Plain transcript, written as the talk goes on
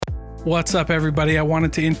What's up, everybody? I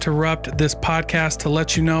wanted to interrupt this podcast to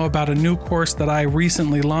let you know about a new course that I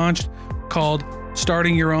recently launched called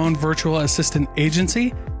Starting Your Own Virtual Assistant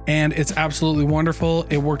Agency, and it's absolutely wonderful.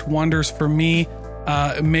 It worked wonders for me.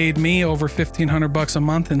 It made me over $1,500 a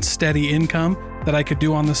month in steady income that I could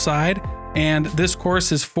do on the side. And this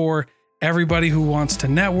course is for everybody who wants to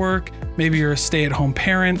network. Maybe you're a stay-at-home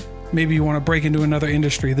parent. Maybe you want to break into another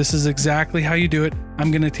industry. This is exactly how you do it. I'm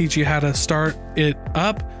going to teach you how to start it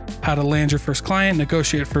up, how to land your first client,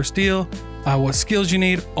 negotiate first deal, what skills you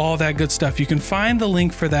need, all that good stuff. You can find the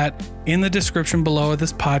link for that in the description below of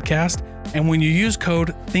this podcast. And when you use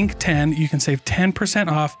code THINK10, you can save 10%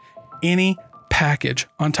 off any package.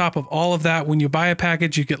 On top of all of that, when you buy a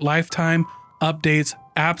package, you get lifetime updates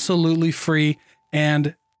absolutely free.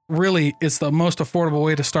 And really, it's the most affordable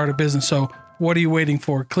way to start a business. So what are you waiting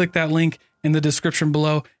for? Click that link in the description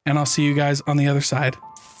below, and I'll see you guys on the other side.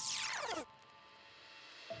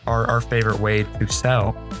 Our favorite way to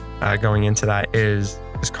sell going into that is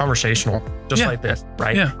conversational, just like this,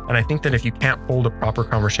 right? Yeah. And I think that if you can't hold a proper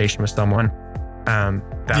conversation with someone,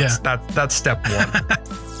 that's step one.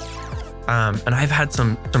 And I've had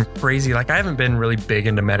some crazy, like I haven't been really big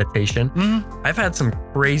into meditation. Mm-hmm. I've had some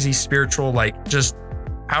crazy spiritual, like just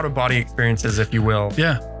out of body experiences, if you will.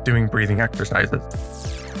 Yeah. Doing breathing exercises.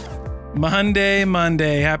 Monday.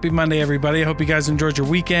 Happy Monday, everybody. I hope you guys enjoyed your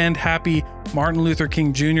weekend. Happy Martin Luther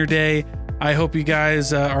King Jr. Day. I hope you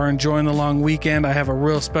guys are enjoying the long weekend. I have a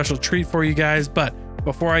real special treat for you guys. But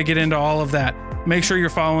before I get into all of that, make sure you're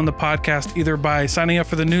following the podcast either by signing up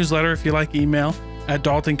for the newsletter if you like email at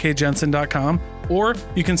daltonkjensen.com, or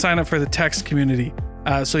you can sign up for the text community.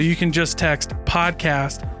 So you can just text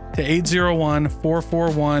podcast to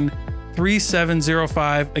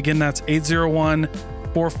 801-441-3705. Again, that's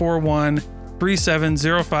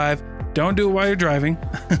 801-441-3705. Don't do it while you're driving.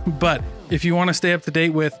 But if you want to stay up to date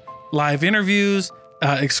with live interviews,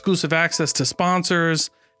 exclusive access to sponsors,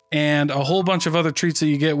 and a whole bunch of other treats that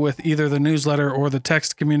you get with either the newsletter or the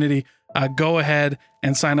text community, go ahead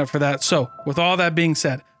and sign up for that. So with all that being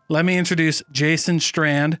said, let me introduce Jason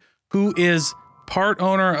Strand, who is part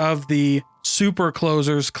owner of the Super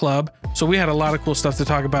Closers Club. So we had a lot of cool stuff to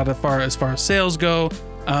talk about as far as sales go.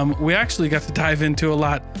 We actually got to dive into a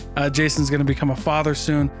lot. Jason's going to become a father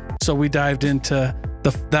soon. So we dived into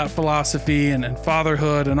that philosophy and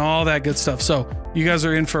fatherhood and all that good stuff. So you guys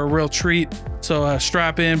are in for a real treat. So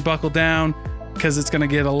strap in, buckle down, because it's going to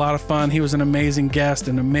get a lot of fun. He was an amazing guest,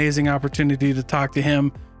 an amazing opportunity to talk to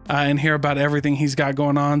him and hear about everything he's got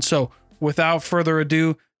going on. So without further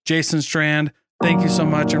ado, Jason Strand, thank you so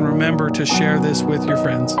much. And remember to share this with your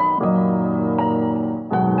friends.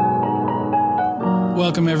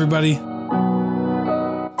 Welcome, everybody.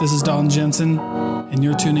 This is Dalton Jensen, and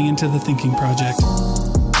you're tuning into The Thinking Project.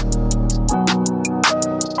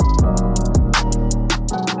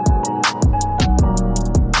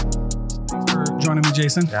 Thanks for joining me,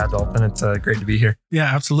 Jason. Yeah, Dalton, it's great to be here.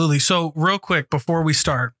 Yeah, absolutely. So real quick, before we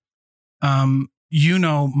start, you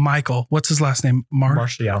know Michael. What's his last name?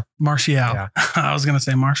 Martial. Yeah. I was going to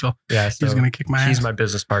say Marshall. Yeah. So he's going to kick my ass. He's my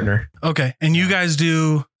business partner. Okay. And you guys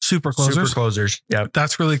do Super Closers? Super Closers. Yeah.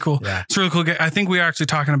 That's really cool. Yeah. It's really cool. I think we are actually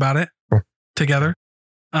talking about it together.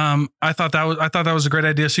 I thought that was a great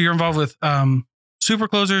idea. So you're involved with Super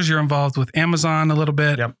Closers. You're involved with Amazon a little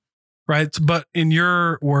bit. Yep. Right. But in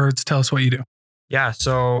your words, tell us what you do. Yeah.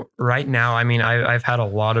 So right now, I mean, I've had a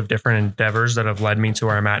lot of different endeavors that have led me to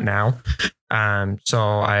where I'm at now.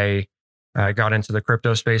 So I got into the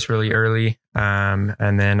crypto space really early.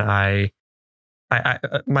 And then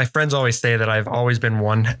my friends always say that I've always been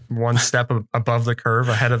one step above the curve,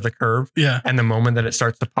 ahead of the curve. Yeah. And the moment that it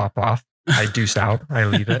starts to pop off, I deuce out, I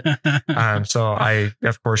leave it. So I,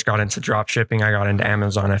 of course, got into drop shipping. I got into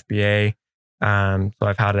Amazon FBA. So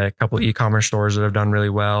I've had a couple e-commerce stores that have done really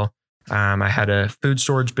well. I had a food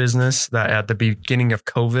storage business that at the beginning of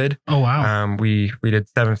COVID. Oh, wow. We did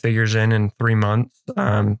 7 figures in 3 months.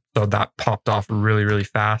 So that popped off really, really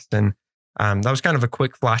fast. And that was kind of a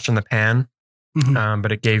quick flash in the pan. Mm-hmm.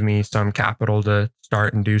 But it gave me some capital to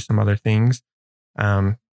start and do some other things.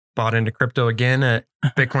 Bought into crypto again.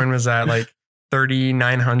 Bitcoin was at like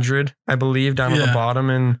 3,900, I believe, down at the bottom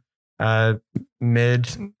in mid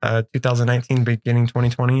 2019, beginning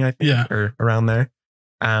 2020, I think, or around there.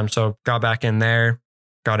 So got back in there,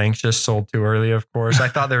 got anxious, sold too early, of course. I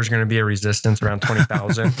thought there was going to be a resistance around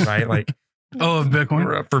 20,000, right? Like, of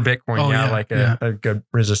Bitcoin? For Bitcoin, a good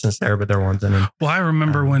resistance there, but there wasn't. Well, I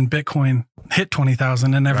remember when Bitcoin hit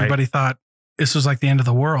 20,000 and everybody thought this was like the end of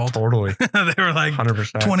the world. Totally. They were like,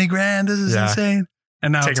 100%. 20 grand, this is insane.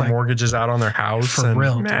 And now taking mortgages out on their house. For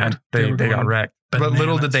real, man, they got wrecked. But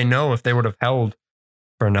little did they know if they would have held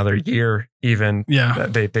for another year, even. Yeah.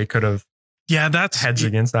 They could have that's hedged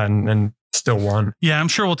against that and still won. Yeah, I'm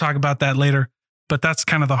sure we'll talk about that later, but that's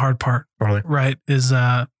kind of the hard part, totally. Right? Is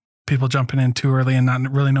people jumping in too early and not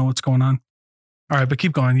really know what's going on. All right, but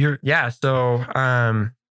keep going. So,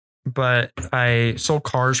 but I sold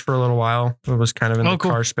cars for a little while. It was kind of in the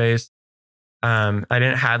car space. I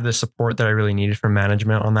didn't have the support that I really needed from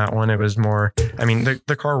management on that one. It was more, I mean,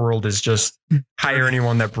 the car world is just hire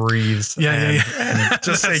anyone that breathes and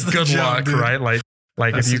just say good luck, dude. Right? Like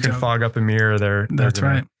that's if you can fog up a mirror, they're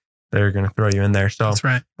going to throw you in there. So that's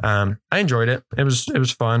right. I enjoyed it. It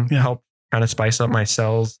was fun. Yeah. Helped kind of spice up my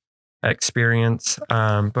sales experience.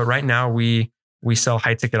 But right now we sell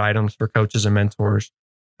high ticket items for coaches and mentors.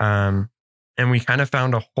 And we kind of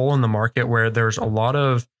found a hole in the market where there's a lot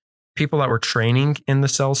of people that were training in the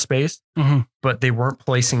sales space, but they weren't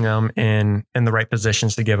placing them in the right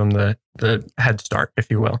positions to give them the head start, if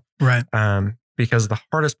you will. Right. Because the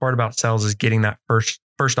hardest part about sales is getting that first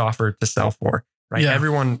offer to sell for, right? Yeah.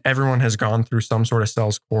 Everyone has gone through some sort of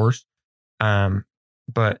sales course.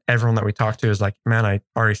 But everyone that we talk to is like, man, I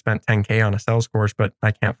already spent $10K on a sales course, but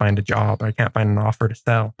I can't find a job. I can't find an offer to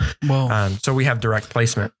sell. Well, so we have direct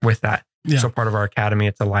placement with that. Yeah. So part of our academy,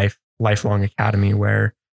 it's a lifelong academy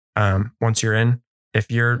where once you're in,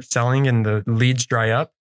 if you're selling and the leads dry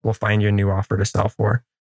up, we'll find you a new offer to sell for.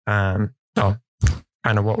 So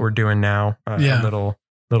kind of what we're doing now, a little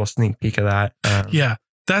sneak peek of that.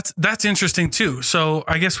 That's interesting too. So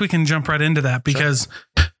I guess we can jump right into that because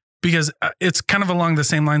it's kind of along the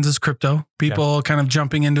same lines as crypto. People kind of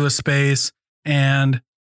jumping into a space and,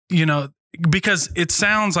 because it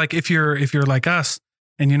sounds like if you're like us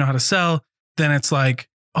and you know how to sell, then it's like,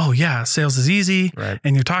 oh yeah, sales is easy. Right.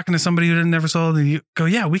 And you're talking to somebody who didn't never sell, and you go,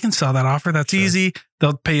 yeah, we can sell that offer. That's easy.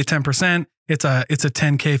 They'll pay you 10%. It's a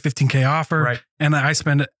 10K, 15K offer. Right. And I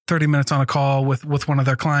spend 30 minutes on a call with one of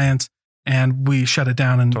their clients and we shut it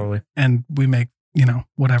down and we make,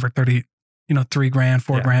 whatever, 30, $3,000,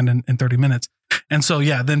 $4,000 in 30 minutes. And so,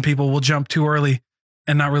 then people will jump too early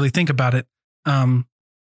and not really think about it. And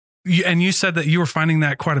you said that you were finding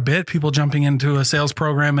that quite a bit, people jumping into a sales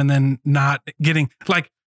program and then not getting,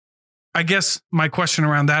 I guess my question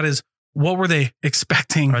around that is, what were they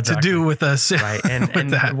expecting to do with a sale? Right.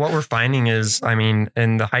 And what we're finding is, I mean,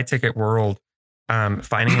 in the high ticket world,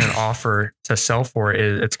 finding an offer to sell for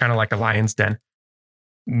it's kind of like a lion's den.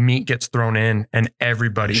 Meat gets thrown in and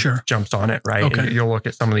everybody jumps on it. Right. Okay. You'll look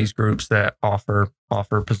at some of these groups that offer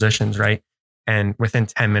positions. Right. And within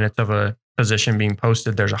 10 minutes of a position being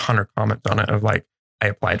posted, there's 100 comments on it of like, I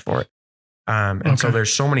applied for it. So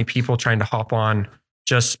there's so many people trying to hop on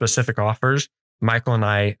just specific offers. Michael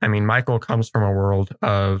and Michael comes from a world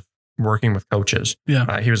of working with coaches.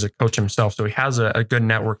 Yeah. He was a coach himself. So he has a good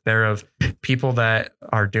network there of people that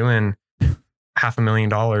are doing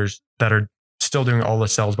 $500,000 that are still doing all the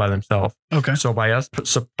sales by themselves. Okay. So by us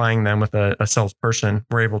supplying them with a salesperson,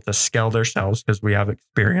 we're able to scale their sales because we have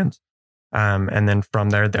experience. And then from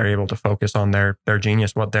there, they're able to focus on their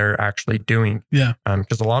genius, what they're actually doing. Yeah.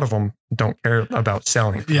 Because a lot of them don't care about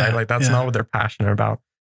selling. Yeah. Right? Like that's not what they're passionate about.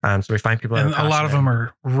 So we find people that and a lot of them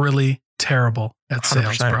are really terrible at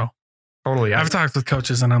 100%. sales, bro. Totally. I've talked with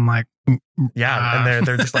coaches and I'm like, and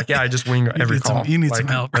they're just like, I just wing every call. You need some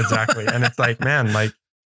help. Exactly. And it's like, man, like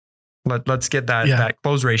let's get that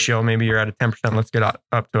close ratio. Maybe you're at a 10%. Let's get up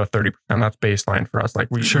to a 30%. That's baseline for us. Like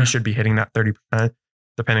we should be hitting that 30%.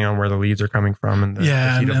 Depending on where the leads are coming from and the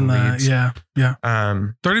heat of the leads.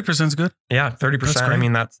 30% is good. Yeah, 30%. I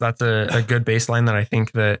mean, that's a good baseline that I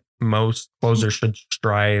think that most closers should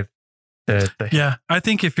strive to hit. Yeah, I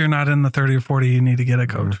think if you're not in the 30 or 40, you need to get a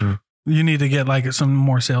coach. Mm-hmm. You need to get like some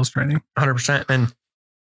more sales training. 100%. And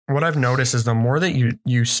what I've noticed is the more that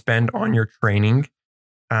you spend on your training,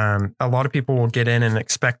 a lot of people will get in and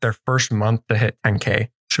expect their first month to hit 10K.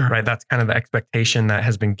 Sure. Right. That's kind of the expectation that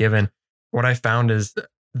has been given. What I found is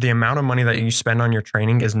the amount of money that you spend on your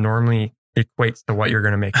training is normally equates to what you're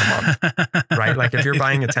going to make a month, right? Like if you're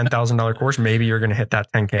buying a $10,000 course, maybe you're going to hit that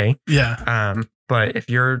 10K. Yeah. But if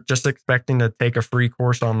you're just expecting to take a free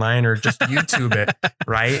course online or just YouTube it,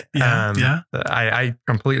 right? I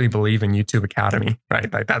completely believe in YouTube Academy,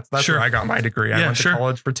 right? Like that's where I got my degree. I went to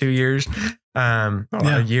college for 2 years,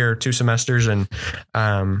 a year, 2 semesters. And,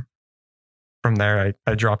 from there,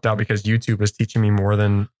 I dropped out because YouTube was teaching me more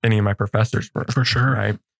than any of my professors were. For sure.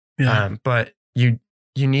 Right. Yeah. But you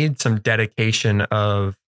need some dedication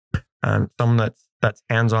of someone that's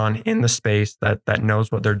hands-on in the space that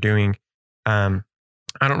knows what they're doing. I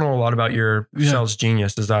don't know a lot about your Sales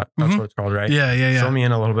Genius. That's what it's called, right? Yeah. Fill me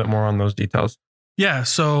in a little bit more on those details. Yeah.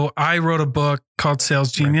 So I wrote a book called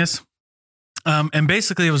Sales Genius. And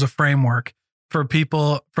basically it was a framework for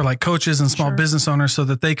people, for like coaches and small business owners, so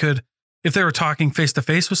that they could, if they were talking face to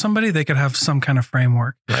face with somebody, they could have some kind of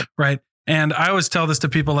framework. Right. And I always tell this to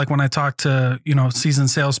people, like when I talk to, seasoned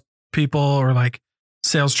sales people or like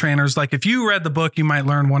sales trainers, like if you read the book, you might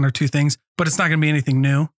learn one or two things, but it's not going to be anything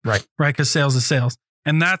new. Right. Because sales is sales.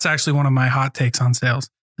 And that's actually one of my hot takes on sales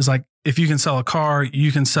is like, if you can sell a car,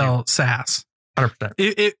 you can sell SaaS.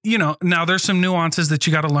 100%. Now there's some nuances that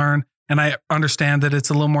you got to learn. And I understand that it's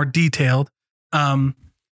a little more detailed.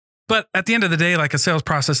 But at the end of the day, like a sales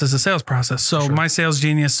process is a sales process. So my Sales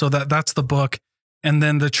Genius, so that's the book. And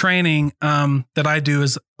then the training that I do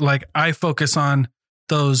is like, I focus on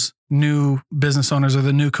those new business owners or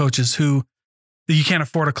the new coaches who you can't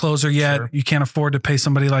afford a closer yet. You can't afford to pay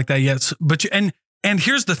somebody like that yet. But and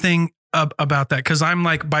here's the thing about that. Cause I'm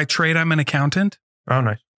like, by trade, I'm an accountant. Oh,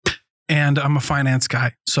 nice. And I'm a finance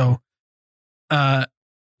guy. So,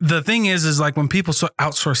 the thing is like when people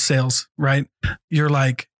outsource sales, right? You're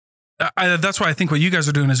like, that's why I think what you guys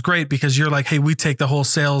are doing is great, because you're like, hey, we take the whole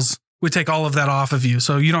sales, we take all of that off of you.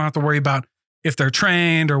 So you don't have to worry about if they're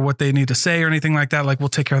trained or what they need to say or anything like that. Like we'll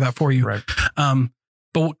take care of that for you. Right.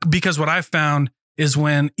 But because what I've found is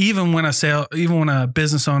even when a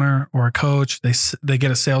business owner or a coach, they get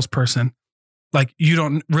a salesperson, like you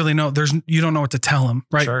don't really know, you don't know what to tell them.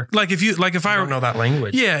 Right. Sure. Like if I don't know that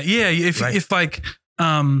language. Yeah. Yeah. If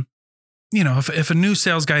a new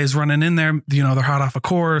sales guy is running in there, they're hot off a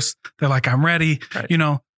course. They're like, I'm ready.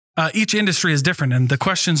 Right. Each industry is different and the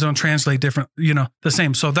questions don't translate different, the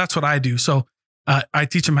same. So that's what I do. So I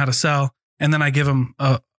teach them how to sell, and then I give them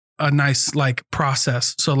a nice like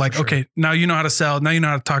process. So like, okay, now you know how to sell. Now you know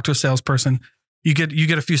how to talk to a salesperson. You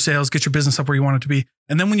get a few sales, get your business up where you want it to be.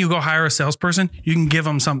 And then when you go hire a salesperson, you can give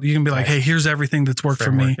them something. You can be like, hey, here's everything that's worked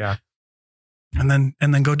for me. Yeah. And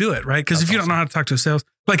then go do it. Right. Cause if you don't know how to talk to a sales,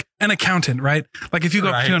 like an accountant, right? Like if you go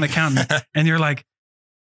up to an accountant and you're like,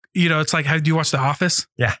 it's like, do you watch The Office?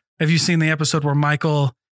 Yeah. Have you seen the episode where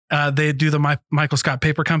Michael, they do the Michael Scott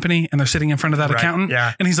Paper Company and they're sitting in front of that accountant?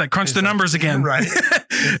 Yeah. And he's like, crunch the numbers again. Right.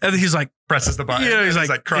 And he's like, presses the button. He's like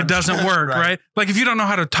it doesn't work. Right. Like if you don't know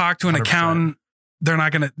how to talk to an 100%. Accountant, they're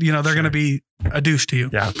not going to, they're going to be a douche to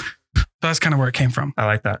you. Yeah. So that's kind of where it came from. I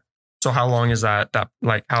like that. So how long is that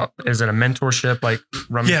like, how is it a mentorship? Like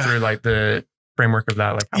run me through like the framework of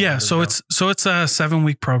that? Like, so it's a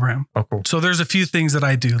 7-week program. Oh, cool. So there's a few things that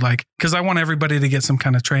I do, like, cause I want everybody to get some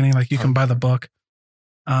kind of training. Like you can buy the book.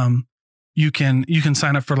 You can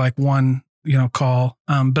sign up for like one, call.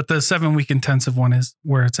 But the 7-week intensive one is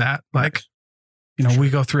where it's at. Like,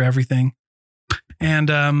 we go through everything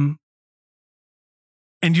and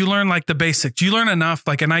you learn like the basics. You learn enough,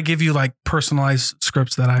 like, and I give you like personalized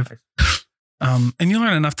scripts that I've, and you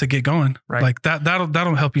learn enough to get going. Right. Like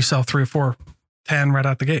that'll help you sell 3 or 4, 10 right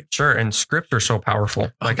out the gate. Sure. And scripts are so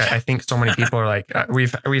powerful. Like I think so many people are like,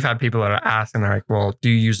 we've had people that are asked and they're like, well, do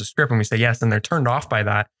you use a script? And we say yes. And they're turned off by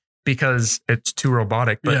that because it's too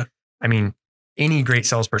robotic. But I mean, any great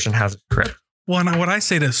salesperson has a script. Well, and what I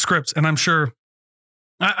say to scripts, and I'm sure,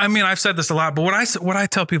 I mean, I've said this a lot, but what I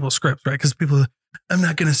tell people scripts, right? Because people, I'm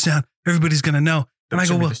not going to sound, everybody's going to know. And I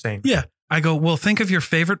go, well, I go, well, think of your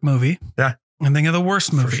favorite movie. Yeah. And think of the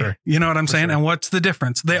worst movie. Sure. You know what I'm saying? Sure. And what's the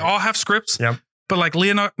difference? They all have scripts. Yep. But like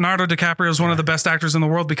Leonardo DiCaprio is one of the best actors in the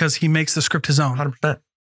world because he makes the script his own. 100%.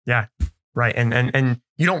 Yeah. Right. And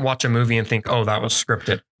you don't watch a movie and think, oh, that was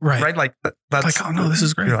scripted. Right. Like that's like, oh no, this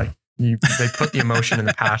is great. You're like, they put the emotion and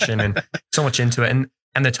the passion and so much into it.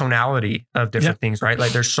 And the tonality of different things, right?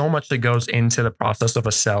 Like there's so much that goes into the process of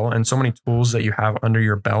a sell and so many tools that you have under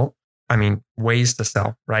your belt. I mean, ways to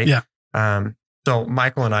sell, right? Yeah. So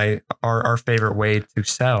Michael and I, our favorite way to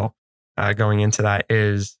sell going into that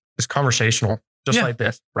is conversational, just like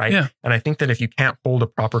this, right? Yeah. And I think that if you can't hold a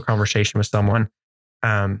proper conversation with someone,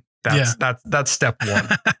 that's step one,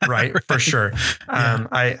 right? For sure.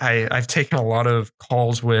 I've taken a lot of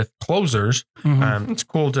calls with closers. Mm-hmm. It's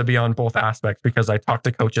cool to be on both aspects because I talk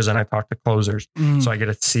to coaches and I talk to closers. Mm-hmm. So I get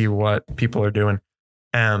to see what people are doing.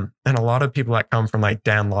 And a lot of people that come from like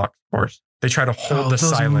Dan Locke's course, they try to hold the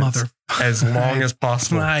silence as long as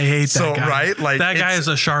possible. I hate that guy. Right? Like that guy is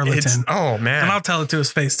a charlatan. Oh man. And I'll tell it to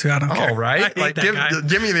his face too. I don't care. Oh, right? Like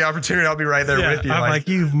give me the opportunity. I'll be right there with you. I'm like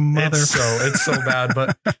you mother. It's so bad.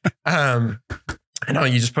 But I know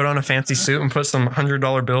you just put on a fancy suit and put some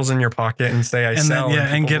 $100 bills in your pocket and say I sell.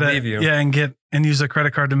 Then, and use a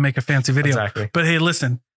credit card to make a fancy video. Exactly. But hey,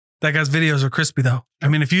 listen, that guy's videos are crispy though. I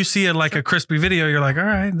mean, if you see a crispy video, you're like, all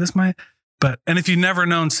right, this might. And if you've never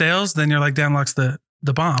known sales, then you're like, Dan Locke's the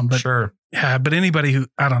bomb. But sure. Yeah. But anybody who,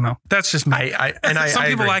 I don't know. That's just me. Some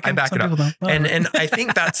people like him. I back it up. And I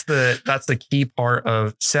think that's the key part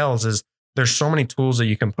of sales is there's so many tools that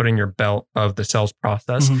you can put in your belt of the sales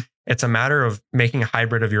process. Mm-hmm. It's a matter of making a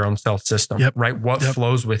hybrid of your own sales system, right? What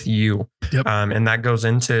flows with you. And that goes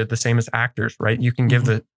into the same as actors, right? You can give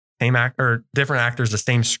the same different actors the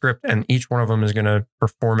same script, and each one of them is going to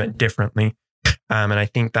perform it differently. And I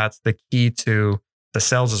think that's the key to the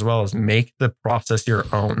sales as well, is make the process your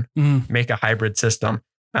own, make a hybrid system.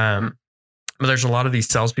 But there's a lot of these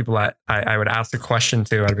salespeople that I would ask a question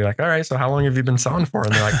to. I'd be like, all right, so how long have you been selling for?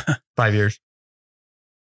 And they're like, 5 years.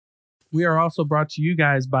 We are also brought to you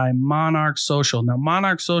guys by Monarch Social. Now,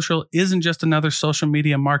 Monarch Social isn't just another social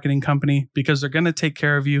media marketing company, because they're going to take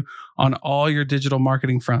care of you on all your digital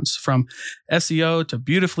marketing fronts, from SEO to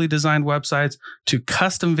beautifully designed websites to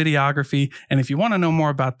custom videography. And if you want to know more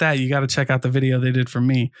about that, you got to check out the video they did for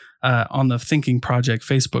me on the Thinking Project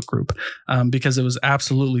Facebook group, because it was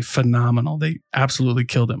absolutely phenomenal. They absolutely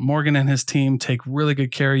killed it. Morgan and his team take really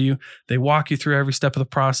good care of you. They walk you through every step of the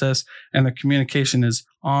process, and their communication is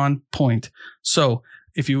on point. So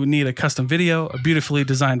if you need a custom video, a beautifully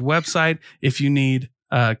designed website, if you need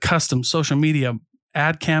custom social media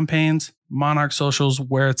ad campaigns, Monarch Social's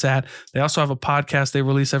where it's at. They also have a podcast they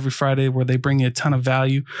release every Friday where they bring you a ton of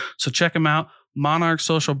value. So check them out,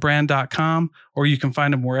 monarchsocialbrand.com, or you can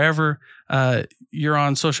find them wherever you're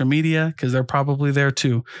on social media, because they're probably there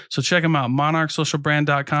too. So check them out,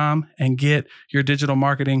 monarchsocialbrand.com, and get your digital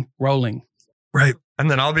marketing rolling. Right. And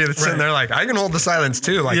then I'll be sitting there like, I can hold the silence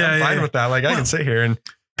too. Like, I'm fine with that. Like, I can sit here and...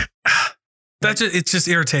 It's just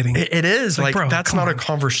irritating. It is. Like bro, that's not a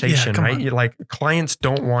conversation, right? Like, clients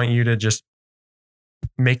don't want you to just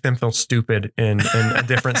make them feel stupid in a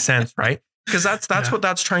different sense, right? Because that's what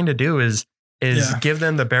that's trying to do is give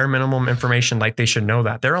them the bare minimum information. Like, they should know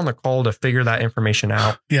that. They're on the call to figure that information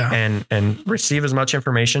out and receive as much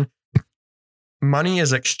information. Money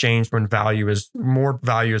is exchanged when more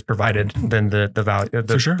value is provided than the value,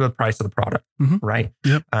 the price of the product, right?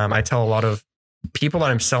 Yep. I tell a lot of people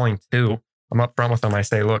that I'm selling to, I'm upfront with them. I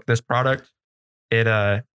say, look, this product,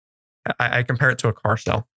 I compare it to a car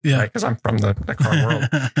sale, right? Because I'm from the car world.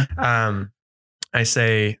 I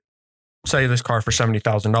say, sell you this car for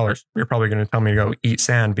 $70,000. You're probably going to tell me to go eat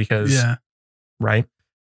sand because, right?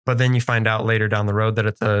 But then you find out later down the road that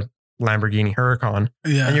it's a Lamborghini Huracan,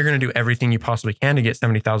 and you're going to do everything you possibly can to get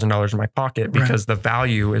 $70,000 in my pocket, because the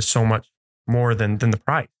value is so much more than the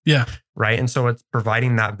price. Yeah. Right. And so it's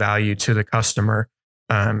providing that value to the customer,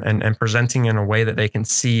 and presenting in a way that they can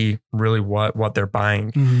see really what they're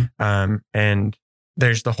buying. And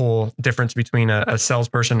there's the whole difference between a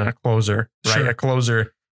salesperson and a closer, right? Sure. A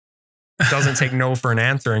closer doesn't take no for an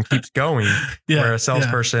answer and keeps going, where a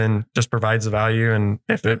salesperson just provides the value, and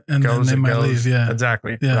if it goes, it goes. Leave,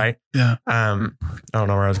 exactly. Yeah. Right. Yeah. I don't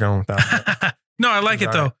know where I was going with that. No, I like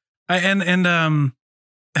it though. And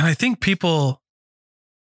I think people,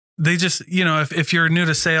 they just, if you're new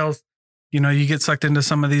to sales, you get sucked into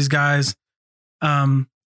some of these guys.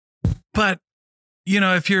 But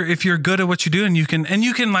if you're good at what you do, and you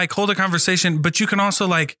can like hold a conversation, but you can also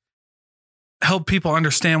like help people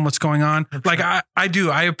understand what's going on. Like I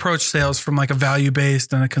approach sales from like a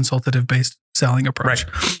value-based and a consultative-based selling approach.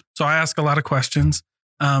 Right. So I ask a lot of questions.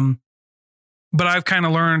 But I've kind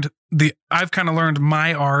of learned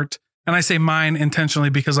my art, and I say mine intentionally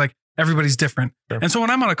because like everybody's different. Sure. And so when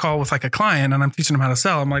I'm on a call with like a client and I'm teaching them how to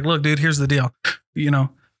sell, I'm like, look, dude, here's the deal.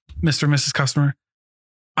 Mr. and Mrs. Customer,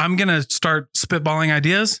 I'm going to start spitballing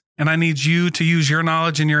ideas, and I need you to use your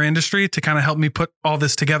knowledge in your industry to kind of help me put all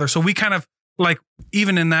this together. So we kind of like,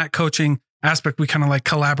 even in that coaching aspect, we kind of like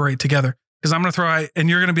collaborate together, because I'm going to and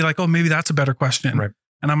you're going to be like, oh, maybe that's a better question. Right.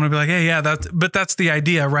 And I'm going to be like, hey, yeah, that's the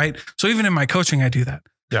idea. Right. So even in my coaching, I do that.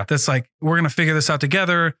 Yeah. That's like, we're going to figure this out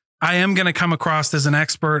together. I am going to come across as an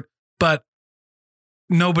expert, but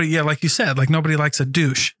nobody, like you said, like nobody likes a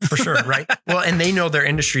douche. For sure. Right. Well, and they know their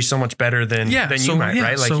industry so much better than you might,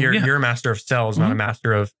 right? Like you're a master of sales, not a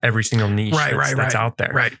master of every single niche that's out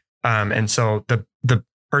there. Right. And so the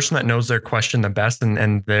person that knows their question the best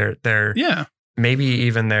and their maybe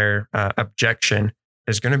even their objection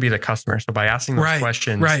is going to be the customer. So by asking those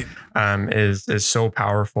questions is so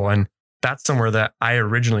powerful. And that's somewhere that I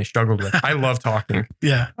originally struggled with. I love talking.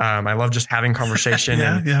 I love just having conversation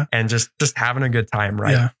and just having a good time.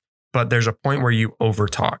 Right. Yeah. But there's a point where you over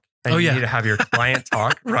talk, and you need to have your client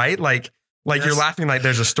talk, right? Like you're laughing like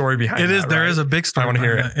there's a story behind it. There is a big story. I want to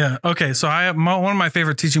hear it. Yeah. Okay. So one of my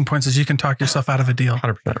favorite teaching points is you can talk yourself out of a deal.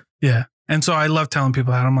 100%. Yeah. And so I love telling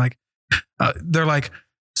people that. I'm like, they're like,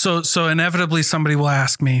 so inevitably somebody will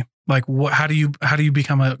ask me like, how do you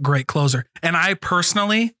become a great closer? And I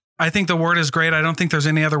personally, I think the word is great. I don't think there's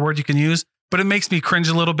any other word you can use, but it makes me cringe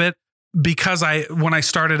a little bit, because when I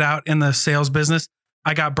started out in the sales business,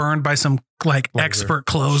 I got burned by some like expert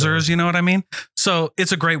closers. Sure. You know what I mean? So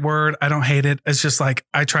it's a great word. I don't hate it. It's just like,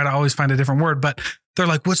 I try to always find a different word, but they're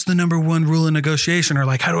like, what's the number one rule in negotiation? Or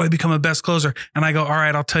like, how do I become a best closer? And I go, all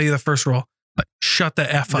right, I'll tell you the first rule. Like, shut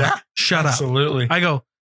the F up. Yeah, shut absolutely. up. I go,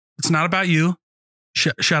 it's not about you.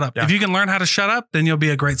 Shut up. Yeah. If you can learn how to shut up, then you'll be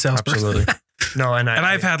a great salesperson. Absolutely. No, and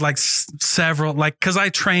I've had like several, like, cause I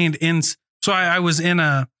trained in, so I was in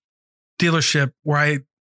a dealership where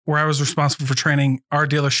I was responsible for training our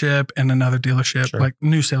dealership and another dealership, sure. like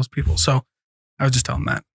new salespeople. So I was just telling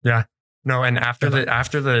them that. Yeah. No, and after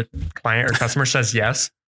the client or customer says yes,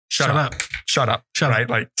 shut up. Right?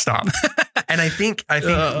 Like, stop. And I think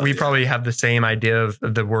we probably have the same idea of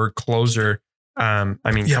the word closer.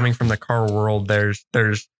 Coming from the car world, there's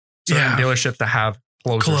certain dealerships that have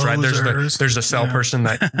closers, right? There's a sell person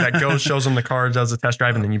that goes, shows them the car, does a test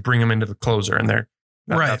drive, and then you bring them into the closer, and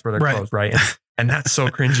that's where they're closed, right? And that's so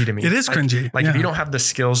cringy to me. It is cringy. If you don't have the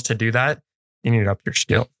skills to do that, you need to up your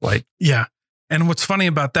skill. And what's funny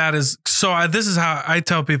about that is, this is how I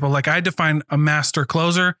tell people, like, I define a master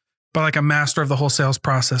closer, but like a master of the whole sales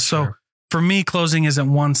process. So for me, closing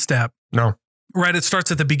isn't one step. No. Right. It starts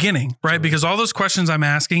at the beginning, right? Because all those questions I'm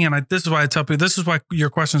asking, and this is why I tell people, this is why your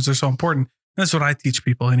questions are so important. That's what I teach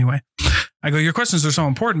people anyway. I go, your questions are so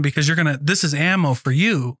important because this is ammo for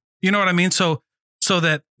you. You know what I mean? So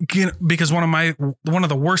that, because one of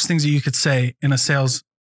the worst things that you could say in a sales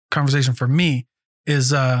conversation for me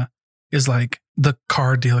is like the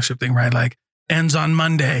car dealership thing, right? Like, ends on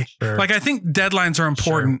Monday. Sure. Like, I think deadlines are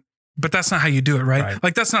important, but that's not how you do it, right?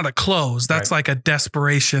 Like, that's not a close. That's like a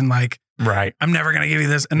desperation. Like, I'm never going to give you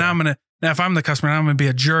this. And now if I'm the customer, I'm going to be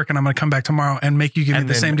a jerk and I'm going to come back tomorrow and make you give me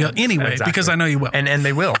the same deal anyway, because I know you will. And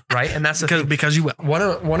they will, right? And that's because you will.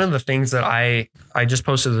 One of the things that I just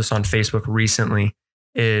posted this on Facebook recently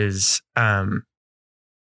is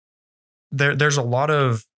there's a lot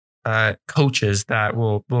of coaches that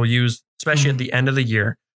will use, especially at the end of the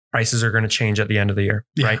year, prices are going to change at the end of the year,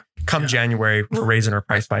 right? Come January, we're raising our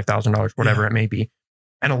price $5,000, whatever it may be.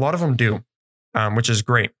 And a lot of them do, which is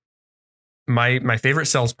great. My favorite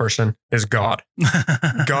salesperson is God.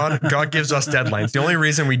 God gives us deadlines. The only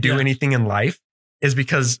reason we do anything in life is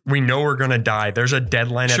because we know we're going to die. There's a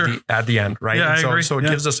deadline at the end, right? Yeah, and so it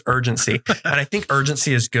gives us urgency. And I think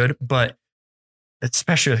urgency is good, but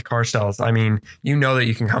especially with car sales, I mean, you know that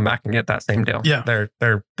you can come back and get that same deal. Yeah. They're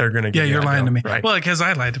going to give you you're lying to me. Right? Well, because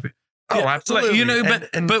I lied to you. Oh, absolutely.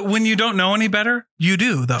 Like, but when you don't know any better, you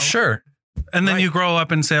do though. Sure. And then you grow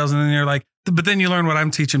up in sales and then you're like, but then you learn what I'm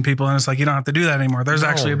teaching people and it's like, you don't have to do that anymore. There's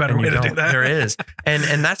actually a better way to do that. There is.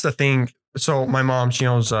 And that's the thing. So my mom, she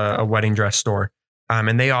owns a wedding dress store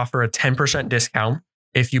and they offer a 10% discount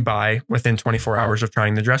if you buy within 24 hours of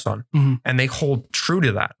trying the dress on. Mm-hmm. And they hold true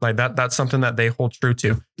to that. Like that's something that they hold true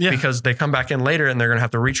to because they come back in later and they're going to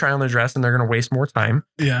have to retry on the dress and they're going to waste more time.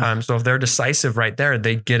 Yeah. So if they're decisive right there,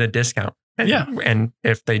 they get a discount. And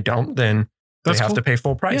if they don't, then they have to pay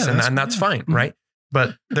full price and that's fine. Mm-hmm. Right.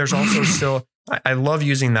 But there's also still, I love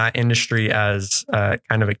using that industry as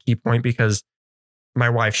kind of a key point because my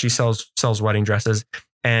wife, she sells wedding dresses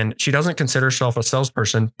and she doesn't consider herself a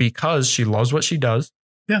salesperson because she loves what she does.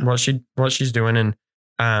 Yeah. What she's doing.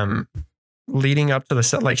 And leading up to the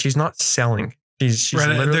set, like she's not selling. She's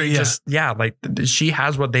literally like she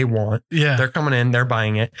has what they want. Yeah. They're coming in, they're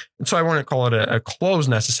buying it. And so I wouldn't call it a close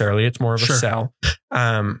necessarily. It's more of a sell.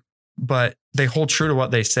 But they hold true to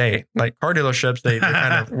what they say. Like car dealerships, they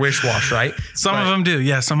kind of wish-wash, right? Some of them do.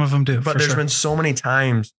 Yeah, some of them do. But there's been so many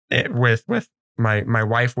times with my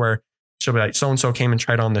wife where she'll be like, so-and-so came and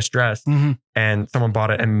tried on this dress and someone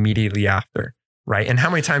bought it immediately after. Right. And how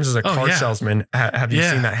many times as a car salesman have you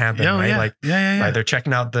seen that happen? Right. Like, right, they're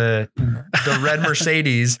checking out the red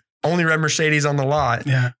Mercedes, only red Mercedes on the lot.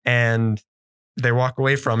 Yeah. And they walk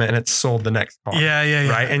away from it and it's sold the next car. Yeah.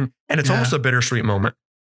 Right. And it's almost a bittersweet moment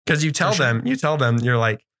because you tell them, you're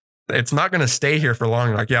like, it's not going to stay here for long.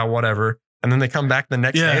 You're like, yeah, whatever. And then they come back the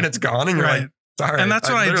next day and it's gone. And you're like, sorry. And that's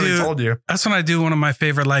what I do. Told you. That's when I do one of my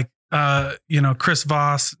favorite, like, Chris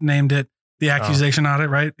Voss named it The Accusation Audit,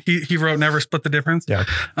 right? He wrote Never Split the Difference. Yeah.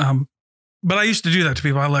 But I used to do that to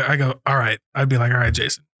people. I go, all right. I'd be like, all right,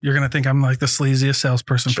 Jason, you're going to think I'm like the sleaziest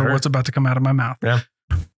salesperson for what's about to come out of my mouth. Yeah.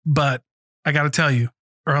 But I got to tell you,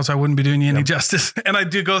 or else I wouldn't be doing you any justice. And I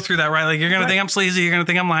do go through that, right? Like you're going to think I'm sleazy. You're going to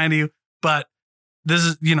think I'm lying to you. But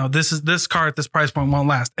this car at this price point won't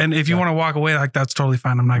last. And if you want to walk away, like that's totally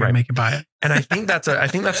fine. I'm not going to make you buy it. And I think that's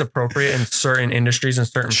appropriate in certain industries and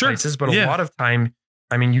certain places. But a lot of time,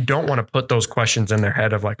 I mean, you don't want to put those questions in their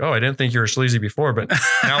head of like, oh, I didn't think you were sleazy before, but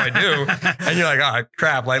now I do. And you're like, oh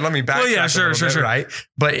crap, like let me back. Well, yeah, sure. Right.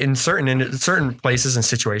 But in certain places and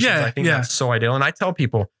situations, I think that's so ideal. And I tell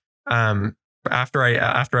people, after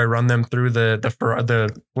I run them through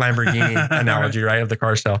the Lamborghini analogy, right, of the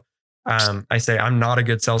car sale, I say, I'm not a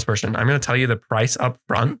good salesperson. I'm going to tell you the price up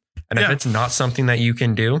front. And if it's not something that you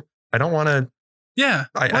can do, I don't want to. Yeah.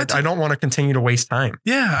 I don't want to continue to waste time.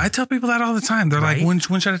 Yeah. I tell people that all the time. They're like, when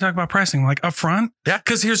should I talk about pricing? I'm like, up front? Yeah.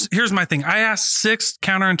 Because here's my thing. I ask 6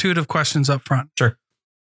 counterintuitive questions up front. Sure.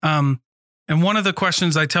 And one of the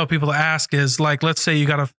questions I tell people to ask is like, let's say you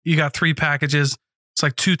got 3 packages. It's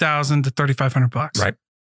like $2,000 to $3,500. Right.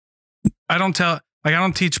 I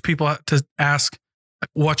don't teach people to ask,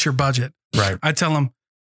 what's your budget? Right. I tell them,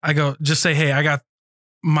 I go, just say, hey, I got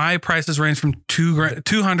my prices range from $200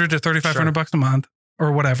 to $3,500 a month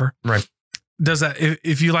or whatever. Right. Does that,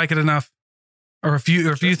 if you like it enough, or if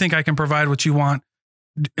you think I can provide what you want,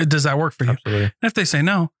 does that work for you? Absolutely. And if they say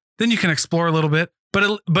no, then you can explore a little bit,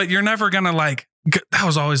 but you're never going to like, that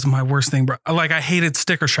was always my worst thing, bro. Like I hated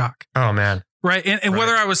sticker shock. Oh man. Right. And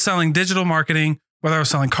whether I was selling digital marketing, whether I was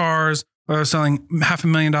selling cars, whether I was selling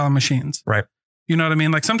 $500,000 machines. Right. You know what I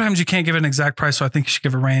mean? Like sometimes you can't give an exact price. So I think you should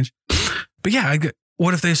give a range, but yeah,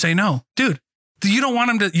 what if they say no? Dude, you don't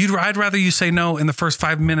want them to, I'd rather you say no in the first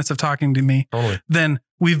 5 minutes of talking to me than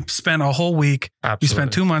we've spent a whole week. Absolutely. We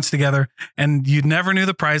spent 2 months together and you never knew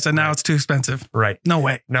the price and now it's too expensive. Right. No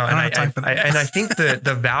way. No, I don't have time for that. And I think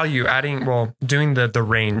the value doing the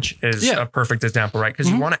range is a perfect example, right? Because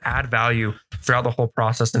you want to add value throughout the whole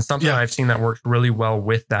process. And something I've seen that works really well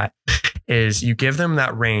with that is you give them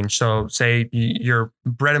that range. So say your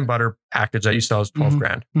bread and butter package that you sell is 12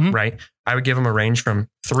 grand, right? I would give them a range from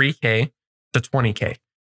 3K to 20K.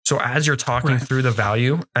 So as you're talking through the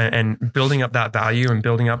value and building up that value and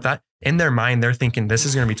building up that, in their mind, they're thinking this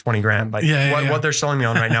is going to be 20 grand. Like what they're selling me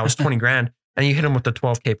on right now is 20 grand. And you hit them with the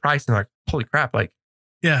 12K price and they're like, holy crap. Like,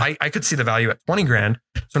 I could see the value at 20 grand.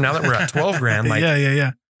 So now that we're at 12 grand, like,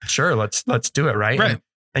 sure, let's do it. Right.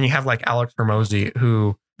 And you have like Alex Hormozi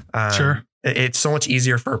who, it's so much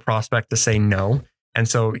easier for a prospect to say no. And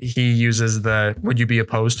so he uses would you be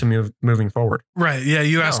opposed to moving forward? Right. Yeah.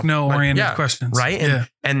 You ask no-oriented questions. Right.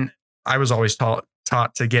 And I was always taught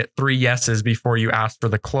to get 3 yeses before you ask for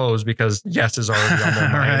the close because yes is already on their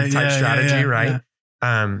mind type strategy. Right.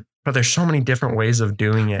 But there's so many different ways of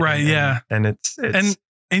doing it. Right. And it's and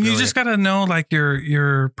you just got to know like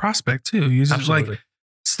your prospect too. You just like,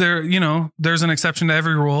 there's an exception to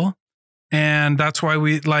every rule. And that's why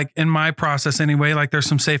we like in my process anyway, like there's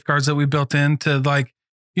some safeguards that we built in to like,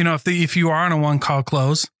 if you are on a 1-call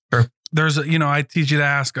close, there's I teach you to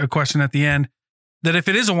ask a question at the end that if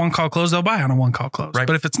it is a 1-call close, they'll buy on a 1-call close. Right.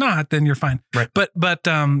 But if it's not, then you're fine. Right. But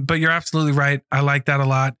you're absolutely right. I like that a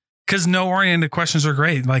lot because no-oriented questions are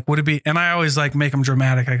great. Like, would it be, and I always like make them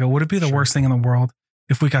dramatic. I go, would it be the worst thing in the world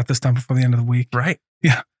if we got this done before the end of the week? Right.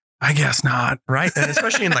 Yeah. I guess not. Right. And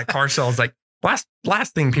especially in like car sales, like,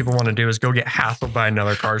 last thing people want to do is go get hassled by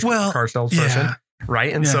another car salesperson.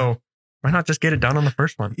 Right. And so why not just get it done on the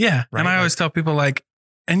first one? Yeah. Right? And I always tell people like,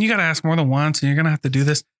 and you got to ask more than once and you're going to have to do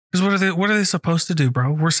this because what are they supposed to do,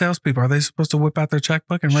 bro? We're salespeople. Are they supposed to whip out their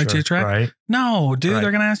checkbook and write you a check? Right. No, dude,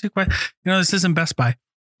 they're going to ask you questions. This isn't Best Buy.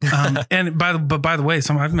 And by the way,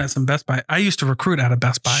 I've met some Best Buy. I used to recruit out of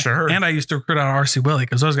Best Buy. Sure. And I used to recruit out of RC Willey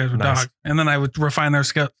because those guys were dogs. And then I would refine their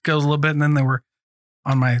skills a little bit. And then they were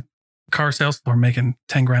on my car sales floor making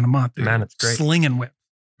 10 grand a month. Dude. Man, it's great. Slinging whip.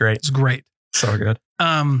 Great. It's great. So good.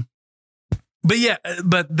 But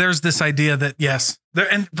there's this idea that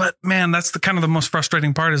but man, that's the kind of the most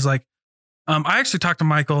frustrating part is like, I actually talked to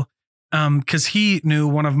Michael, cause he knew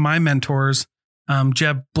one of my mentors,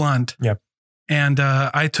 Jeb Blunt. Yep. And,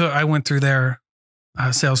 I went through their,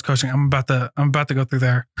 sales coaching. I'm about to go through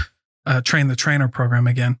their, train the trainer program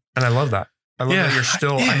again. And I love that. I love that you're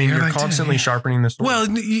still, you're like, constantly sharpening this. Well,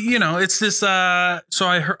 it's this, so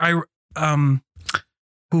I heard,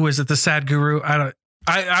 who is it? The Sadhguru.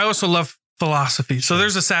 I also love philosophy. So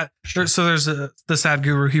there's the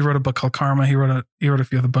Sadhguru. He wrote a book called Karma. He wrote a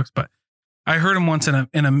few other books, but I heard him once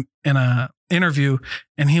in a interview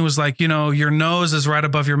and he was like, your nose is right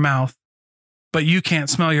above your mouth, but you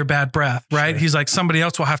can't smell your bad breath. Right. Sure. He's like, somebody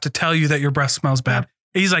else will have to tell you that your breath smells bad. Yep.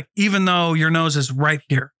 He's like, even though your nose is right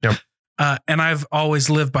here. Yep. And I've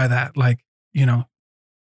always lived by that. Like,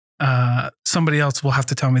 somebody else will have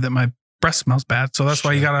to tell me that my breath smells bad. So that's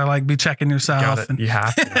why you gotta like be checking yourself. You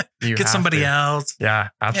have to. You get somebody else. Yeah,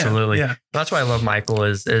 absolutely. Yeah. That's why I love Michael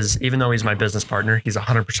is even though he's my business partner, he's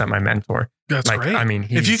 100% my mentor. That's like, great. I mean,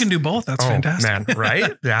 if you can do both, that's fantastic. Man,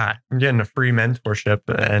 right? Yeah. I'm getting a free mentorship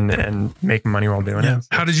and making money while doing it.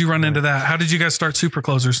 How did you run into that? How did you guys start Super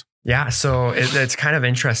Closers? Yeah. So it's kind of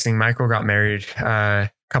interesting. Michael got married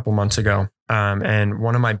a couple months ago. And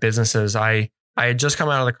one of my businesses, I had just come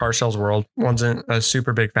out of the car sales world, wasn't a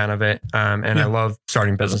super big fan of it. And I love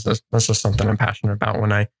starting businesses. That's just something I'm passionate about.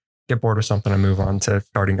 When I get bored with something, I move on to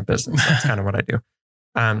starting a business. That's kind of what I do.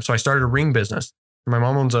 So I started a ring business. My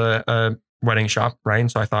mom owns a wedding shop, right?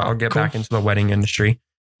 And so I thought I'll get back into the wedding industry.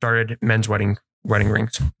 Started men's wedding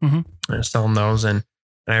rings, selling those. And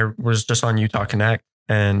I was just on Utah Connect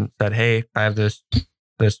and said, hey, I have this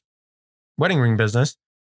wedding ring business.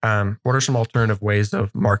 What are some alternative ways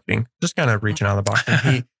of marketing? Just kind of reaching out of the box.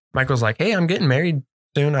 And Michael's like, hey, I'm getting married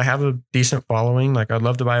soon. I have a decent following. Like, I'd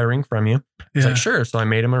love to buy a ring from you. He's like, sure. So I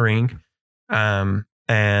made him a ring, and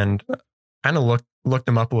kind of looked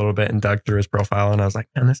him up a little bit and dug through his profile. And I was like,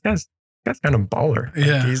 man, this guy's kind of baller.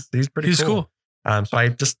 Like, he's pretty cool. So I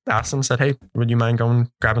just asked him, said, hey, would you mind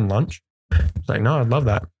grabbing lunch? He's like, no, I'd love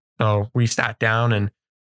that. So we sat down and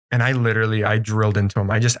I drilled into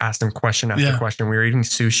him. I just asked him question after question. We were eating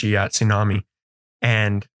sushi at Tsunami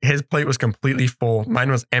and his plate was completely full.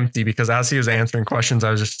 Mine was empty because as he was answering questions,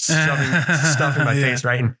 I was just stuffing my face,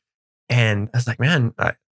 right? And I was like, man,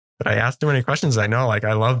 but I asked too many questions. I know, like,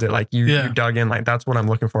 I loved it. Like you dug in, like, that's what I'm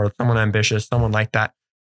looking for. Someone ambitious, someone like that.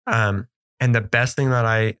 And the best thing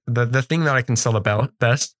that the thing that I can sell the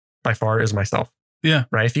best by far is myself. Yeah.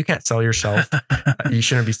 Right. If you can't sell yourself, you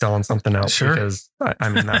shouldn't be selling something else. Sure. Because I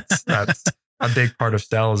mean, that's a big part of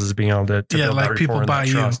sales is being able to build like that people buy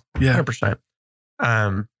you. Trust. Yeah.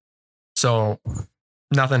 100%. So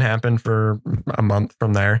nothing happened for a month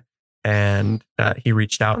from there. And he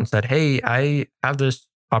reached out and said, hey, I have this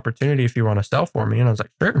opportunity if you want to sell for me. And I was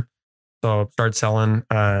like, sure. So I started selling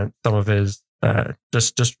some of his,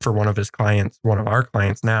 just for one of his clients, one of our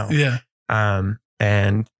clients now. Yeah.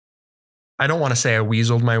 And I don't want to say I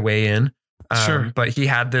weaseled my way in, but he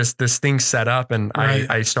had this thing set up and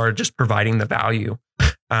I started just providing the value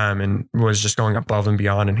and was just going above and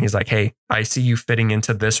beyond. And he's like, hey, I see you fitting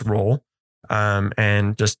into this role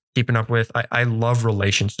and just keeping up with, I love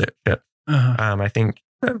relationships. I think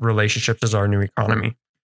that relationships is our new economy.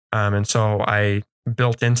 And so I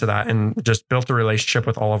built into that and just built a relationship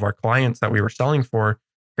with all of our clients that we were selling for,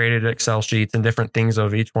 created Excel sheets and different things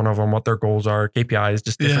of each one of them, what their goals are, KPIs,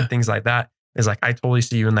 just different things like that. Is like, I totally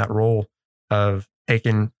see you in that role of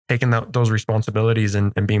taking those responsibilities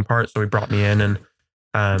and being part. So he brought me in.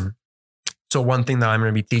 And so one thing that I'm going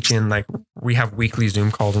to be teaching, like, we have weekly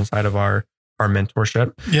Zoom calls inside of our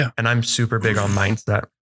mentorship. Yeah. And I'm super big on mindset.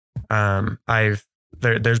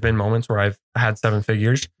 There's been moments where I've had 7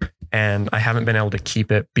 figures and I haven't been able to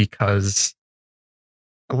keep it because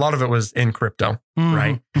a lot of it was in crypto,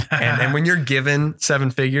 right? And when you're given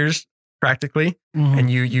 7 figures practically, and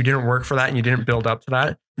you didn't work for that and you didn't build up to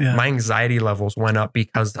that, my anxiety levels went up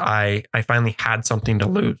because I finally had something to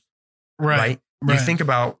lose. Right? You think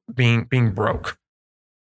about being broke.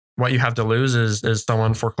 What you have to lose is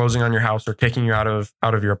someone foreclosing on your house or kicking you out of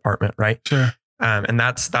your apartment, right? Sure. And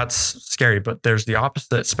that's scary. But there's the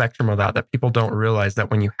opposite spectrum of that people don't realize, that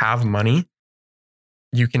when you have money,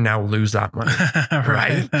 you can now lose that money.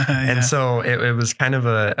 Right. And so it was kind of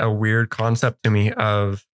a weird concept to me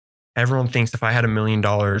of, everyone thinks if I had $1 million,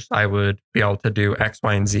 I would be able to do X,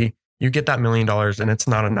 Y, and Z. You get that $1 million and it's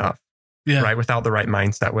not enough. Yeah. Right. Without the right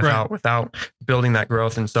mindset, without building that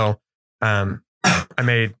growth. And so I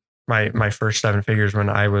made my first 7 figures when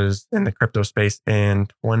I was in the crypto space in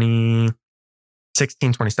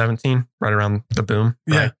 2016, 2017, right around the boom.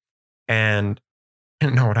 Right. Yeah. And I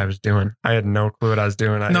didn't know what I was doing. I had no clue what I was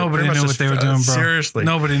doing. Nobody knew what they were doing, bro. Seriously.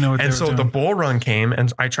 Nobody knew what they were doing. And so the bull run came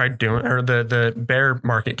and I tried doing, or the bear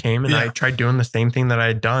market came and I tried doing the same thing that I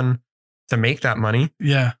had done to make that money.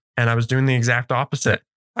 Yeah. And I was doing the exact opposite.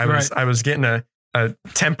 I was getting a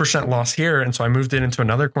 10% loss here. And so I moved it into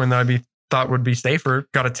another coin that I thought would be safer,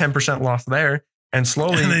 got a 10% loss there. And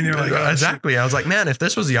slowly, and then you're like, exactly. I was like, man, if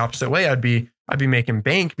this was the opposite way, I'd be making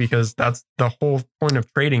bank, because that's the whole point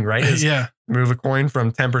of trading, right? Is move a coin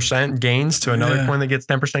from 10% gains to another coin that gets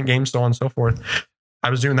 10% gains, so on and so forth. I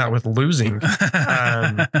was doing that with losing.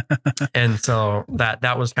 And so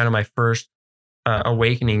that was kind of my first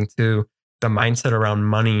awakening to the mindset around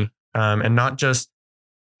money, and not just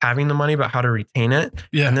having the money, but how to retain it.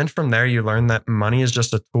 Yeah. And then from there, you learn that money is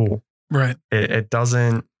just a tool. Right. It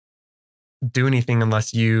doesn't, do anything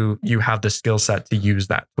unless you have the skill set to use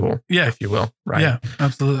that tool, if you will. Right. Yeah,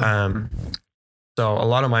 absolutely. So a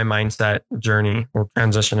lot of my mindset journey or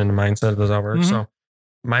transition into mindset, does that work? Mm-hmm. So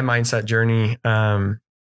my mindset journey,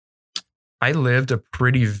 I lived a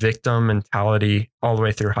pretty victim mentality all the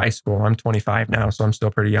way through high school. I'm 25 now, so I'm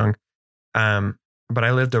still pretty young. But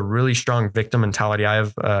I lived a really strong victim mentality. I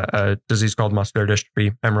have a disease called muscular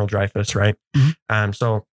dystrophy, Emerald-Dreyfus, right? Mm-hmm.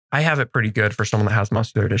 So I have it pretty good for someone that has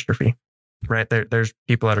muscular dystrophy, right? There's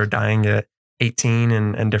people that are dying at 18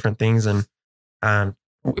 and different things, and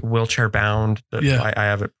wheelchair bound. I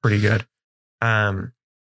have it pretty good.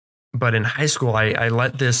 But in high school, I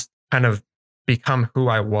let this kind of become who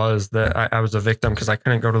I was, that I was a victim because I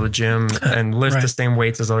couldn't go to the gym and lift the same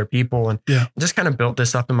weights as other people, and just kind of built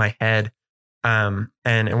this up in my head. And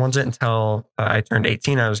it wasn't until I turned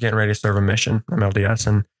 18, I was getting ready to serve a mission from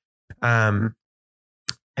LDS,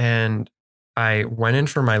 and I went in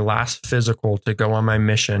for my last physical to go on my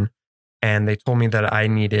mission, and they told me that I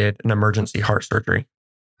needed an emergency heart surgery.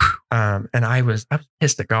 And I was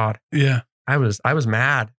pissed at God. Yeah. I was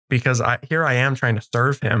mad because here I am trying to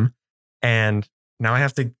serve him, and now I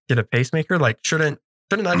have to get a pacemaker. Like, shouldn't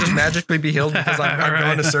I just magically be healed because I'm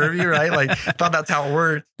going to serve you, right? Like, I thought that's how it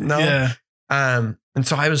worked. No. Yeah. And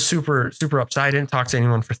so I was super, super upset. I didn't talk to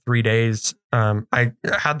anyone for 3 days. I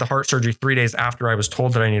had the heart surgery 3 days after I was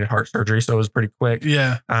told that I needed heart surgery. So it was pretty quick.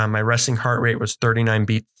 Yeah. My resting heart rate was 39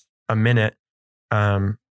 beats a minute.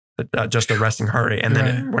 Just a resting heart rate. And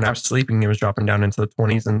then when I was sleeping, it was dropping down into the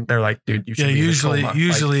 20s, and they're like, dude, you should be usually like,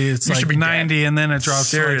 it's like 90 dead. And then it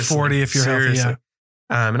drops to like 40 if you're healthy. Yeah.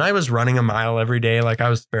 And I was running a mile every day. Like, I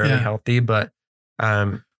was fairly healthy, but,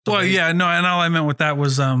 and all I meant with that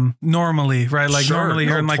was, normally, right? Like normally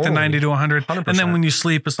you're in like the 90 to 100. 100%. And then when you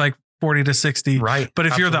sleep, it's like 40 to 60. Right. But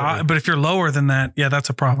if you're lower than that,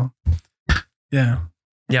 that's a problem. Yeah.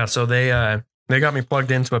 Yeah. So they got me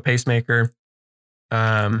plugged into a pacemaker.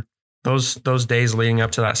 Those days leading up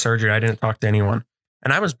to that surgery, I didn't talk to anyone,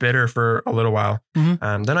 and I was bitter for a little while.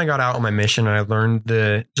 Mm-hmm. Then I got out on my mission, and I learned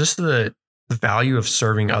the value of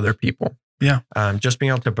serving other people. Yeah. Just being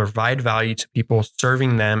able to provide value to people,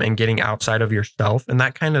 serving them, and getting outside of yourself. And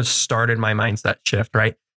that kind of started my mindset shift,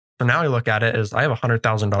 right? So now I look at it as I have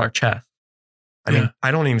 $100,000 chest. I mean, I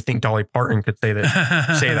don't even think Dolly Parton could say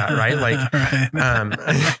that, right? Like,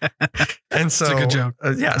 and so, it's a good joke.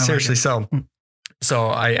 Seriously. So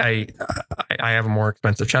I have a more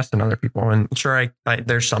expensive chest than other people, and sure,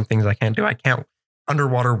 there's some things I can't do. I can't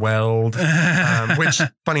underwater weld, which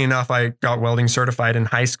funny enough, I got welding certified in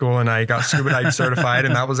high school, and I got scuba dive certified,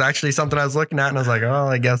 and that was actually something I was looking at, and I was like, oh,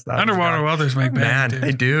 I guess that underwater welders make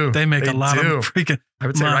they do. They make a lot of freaking. I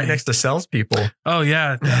would say money. Right next to salespeople. Oh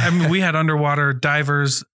yeah, I mean, we had underwater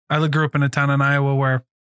divers. I grew up in a town in Iowa where,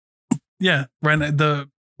 right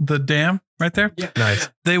the dam right there. Yeah. Nice.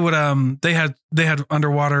 They would they had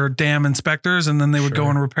underwater dam inspectors, and then they would go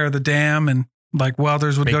and repair the dam, and like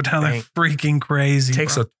welders would go down there freaking crazy. It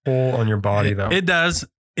takes a toll on your body though. It does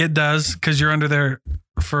because you're under there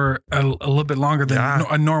for a little bit longer than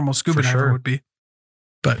a normal scuba diver would be.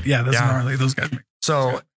 But that's gnarly. Those guys make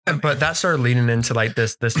so. But that started leading into like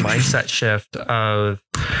this mindset shift of,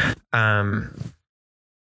 I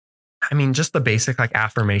mean, just the basic like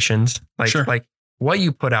affirmations, like what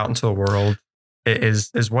you put out into the world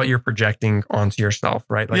is what you're projecting onto yourself,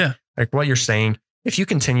 right? Like what you're saying. If you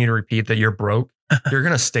continue to repeat that you're broke, you're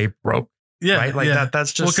gonna stay broke. Right? Like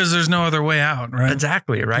that's just because there's no other way out, right?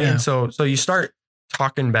 Exactly, right? And so you start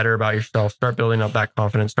talking better about yourself, start building up that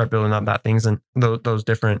confidence, start building up that things and those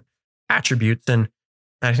different attributes. And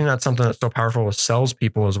I think that's something that's so powerful with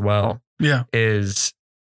salespeople as well. Yeah. Is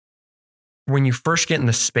when you first get in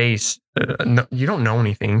the space, you don't know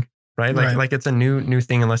anything, right? Like it's a new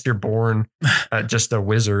thing unless you're born just a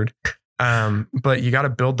wizard. But you got to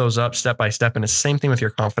build those up step by step. And it's the same thing with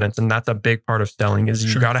your confidence. And that's a big part of selling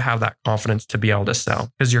is you got to have that confidence to be able to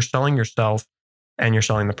sell because you're selling yourself and you're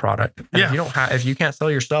selling the product. And if you can't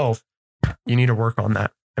sell yourself, you need to work on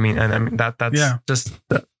that. I mean, that's just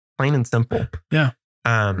plain and simple. Yeah.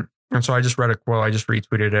 And so I just read a quote. I just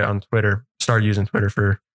retweeted it on Twitter, started using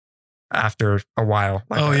Twitter after a while.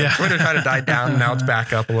 Twitter kind of died down. Now it's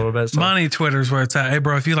back up a little bit. So. Money Twitter's where it's at. Hey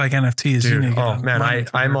bro, if you like NFTs, you need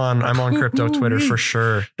I'm on crypto Twitter for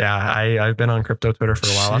sure. Yeah. I've been on crypto Twitter for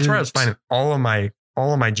a while. That's where I was finding all of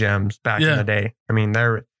my gems back in the day. I mean,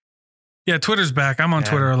 Twitter's back. I'm on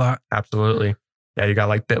Twitter a lot. Absolutely. Yeah. You got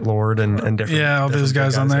like BitLord and different. Yeah. All those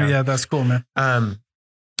guys on there. Yeah. That's cool, man.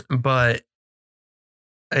 But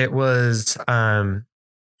it was, a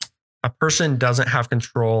person doesn't have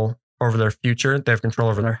control over their future. They have control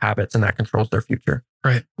over their habits, and that controls their future.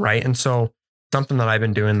 Right. Right. And so something that I've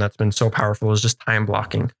been doing that's been so powerful is just time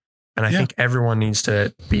blocking. And I think everyone needs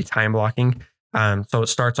to be time blocking. So it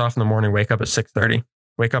starts off in the morning, wake up at 6:30,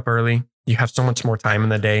 wake up early. You have so much more time in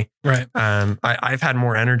the day. Right. I've had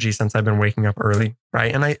more energy since I've been waking up early.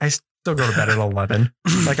 Right. And I still go to bed at 11.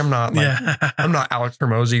 Like I'm not I'm not Alex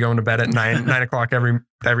Hormozi going to bed at 9 o'clock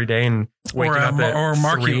every day and waking up at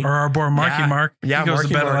Marky 3. or our boy Marky Mark. Yeah. He goes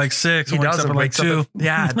to bed at like 6. He wakes up at like 2.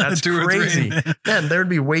 Yeah. That's crazy. Man, there'd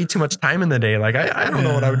be way too much time in the day. Like I don't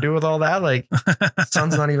know what I would do with all that. Like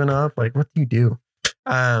sun's not even up. Like what do you do?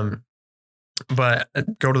 But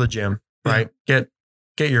go to the gym, right? Get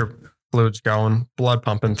your fluids going, blood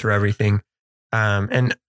pumping through everything.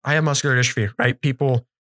 And I have muscular dystrophy, right? People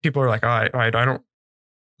are like, oh, I don't,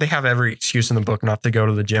 they have every excuse in the book not to go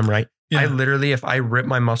to the gym, right? Yeah. I literally, if I rip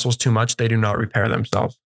my muscles too much, they do not repair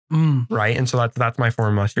themselves. Right. And so that's my form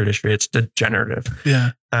of muscular dystrophy. It's degenerative.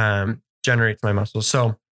 Yeah. Generates my muscles.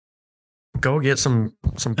 So go get some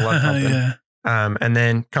blood pumping. And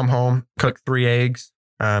then come home, cook 3 eggs,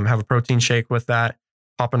 have a protein shake with that,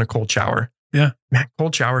 hop in a cold shower. Yeah. Man,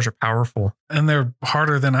 cold showers are powerful. And they're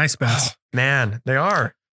harder than ice baths. Man, they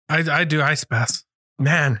are. I do ice baths.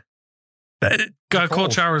 Man.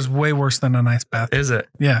 Cold shower is way worse than an ice bath. Is it?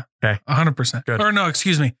 Yeah. Okay. 100%. Good. Or no,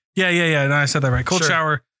 excuse me. Yeah. No, I said that right. Cold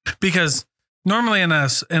shower, because normally in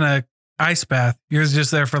a ice bath, you're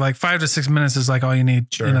just there for like 5 to 6 minutes is like all you need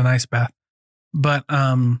in an ice bath. But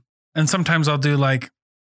and sometimes I'll do like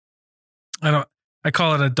I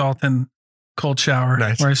call it a Dalton cold shower,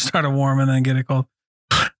 where I start it warm and then get it cold.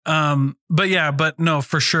 But no,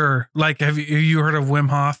 for sure. Like, have you heard of Wim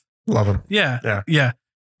Hof? Love him. Yeah.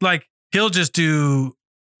 Like he'll just do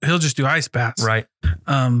ice baths. Right.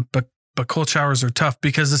 But cold showers are tough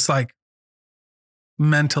because it's like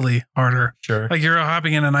mentally harder. Sure. Like you're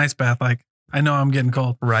hopping in an ice bath. Like I know I'm getting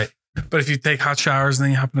cold. Right. But if you take hot showers and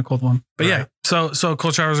then you hop in a cold one. But yeah, so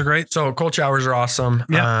cold showers are great. So cold showers are awesome.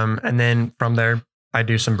 Yeah. And then from there, I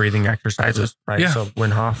do some breathing exercises, right? Yeah. So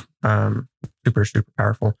Wim Hof, super, super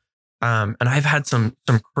powerful. And I've had some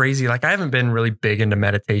crazy, like I haven't been really big into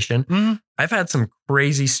meditation. Mm-hmm. I've had some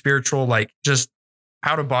crazy spiritual, like just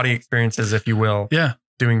out of body experiences, if you will. Yeah.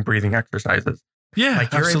 Doing breathing exercises. Yeah.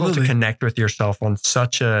 Like you're able to connect with yourself on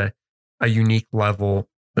such a unique level,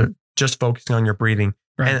 just focusing on your breathing.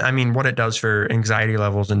 Right. And I mean, what it does for anxiety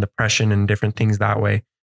levels and depression and different things that way,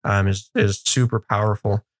 is super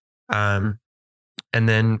powerful. And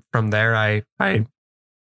then from there, I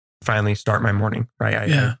finally start my morning, right?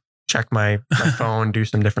 I check my phone, do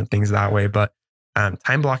some different things that way. But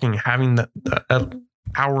time blocking, having the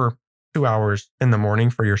hour, 2 hours in the morning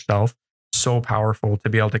for yourself, so powerful to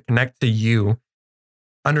be able to connect to you,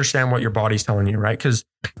 understand what your body's telling you, right? Because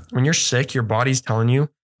when you're sick, your body's telling you,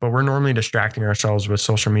 but we're normally distracting ourselves with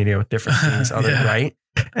social media, with different things, right?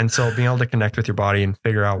 And so being able to connect with your body and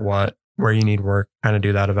figure out where you need work, kind of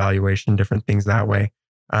do that evaluation, different things that way.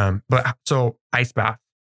 But so ice bath.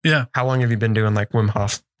 Yeah. How long have you been doing like Wim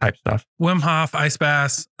Hof type stuff? Wim Hof, ice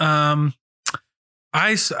baths. I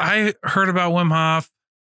heard about Wim Hof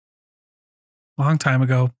a long time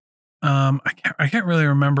ago. I can't really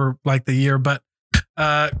remember like the year, but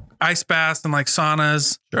ice baths and like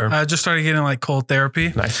saunas. Sure. Just started getting like cold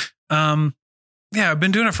therapy. Nice. I've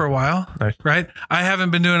been doing it for a while. Nice. Right. I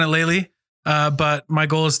haven't been doing it lately. But my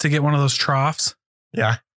goal is to get one of those troughs.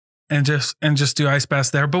 Yeah. And just do ice baths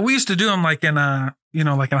there. But we used to do them like in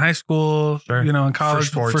like in high school, in college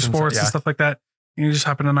for sports and stuff like that. You just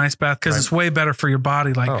hop in an ice bath because it's way better for your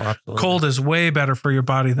body. Like cold is way better for your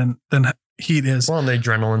body than heat is. Well, and the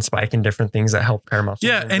adrenaline spike and different things that help repair muscles.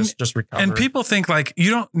 Yeah. And just recover. And people think like you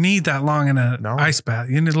don't need that long in an ice bath.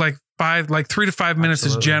 You need like 3 to 5 minutes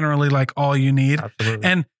is generally like all you need.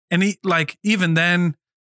 Absolutely. And like even then,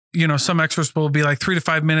 some experts will be like 3 to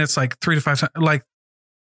 5 minutes, like 3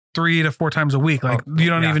 to 4 times a week. Like you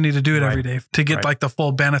don't even need to do it every day to get like the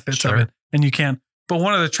full benefits of it. And you can. But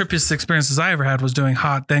one of the trippiest experiences I ever had was doing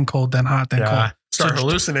hot, then cold, then hot, then cold. Start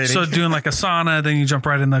hallucinating. So doing like a sauna, then you jump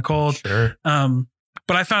right in the cold. Sure. But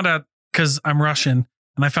I found out because I'm Russian,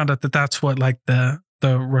 and I found out that that's what like the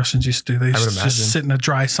Russians used to do. They used to just sit in a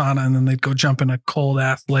dry sauna and then they'd go jump in a cold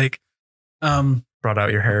ass lake. Brought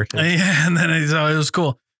out your heritage. Yeah, and then it was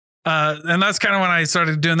cool. And that's kind of when I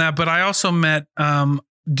started doing that. But I also met,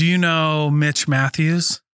 do you know Mitch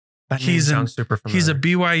Matthews? Sounds super familiar. He's a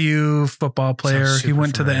BYU football player. He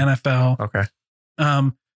went to the NFL.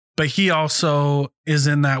 Okay. But he also is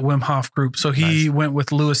in that Wim Hof group. So he went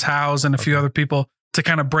with Lewis Howes and a few other people to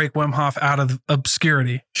kind of break Wim Hof out of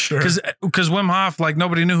obscurity. Sure. Because Wim Hof, like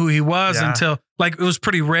nobody knew who he was until like it was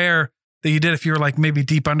pretty rare that you did if you were like maybe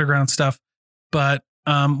deep underground stuff. But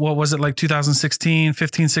what was it like 2016,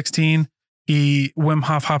 15, 16? Wim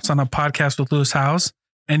Hof hops on a podcast with Lewis Howes,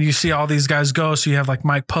 and you see all these guys go. So you have like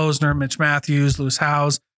Mike Posner, Mitch Matthews, Lewis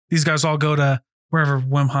Howes. These guys all go to wherever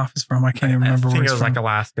Wim Hof is from. I can't even remember where he's from. Like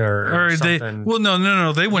Alaska or something.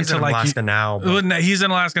 No. They went to like Alaska now. He's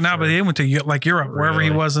in Alaska now, but they went to like Europe, wherever he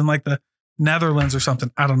was in like the Netherlands or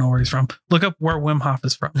something. I don't know where he's from. Look up where Wim Hof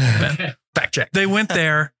is from. Fact check. They went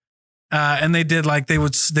there, and they did like they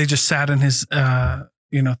just sat in his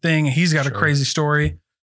thing. He's got a crazy story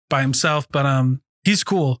by himself, but he's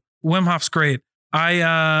cool. Wim Hof's great.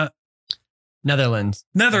 Netherlands.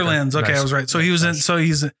 Okay, nice. I was right. So he's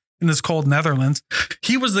in this cold Netherlands.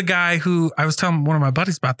 He was the guy who I was telling one of my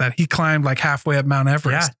buddies about that. He climbed like halfway up Mount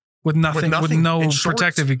Everest with nothing, with no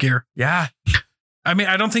protective gear. Yeah. I mean,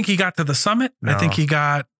 I don't think he got to the summit. No. I think he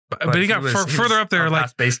got, but he got further up there, like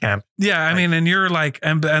past base camp. Yeah. I mean, and you're like,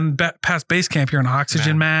 and past base camp, you're in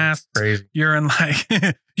oxygen mask. Crazy. You're in like,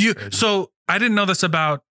 crazy. So I didn't know this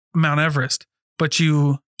about Mount Everest, but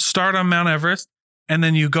you start on Mount Everest and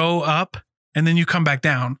then you go up and then you come back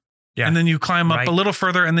down. Yeah. And then you climb up a little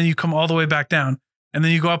further and then you come all the way back down. And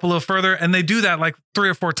then you go up a little further. And they do that like 3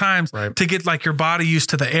 or 4 times to get like your body used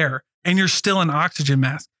to the air. And you're still in oxygen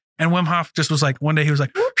mask. And Wim Hof just was like, one day he was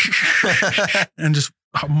like, and just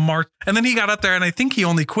marched. And then he got up there and I think he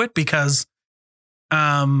only quit because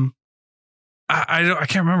I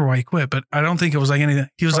can't remember why he quit, but I don't think it was like anything.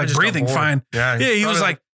 He was like breathing fine. Yeah. He was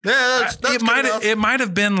like, it might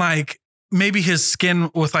have been like, maybe his skin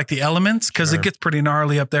with like the elements because it gets pretty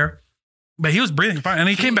gnarly up there, but he was breathing fine and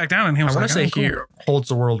he came back down and he was like, he holds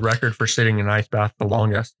the world record for sitting in an ice bath the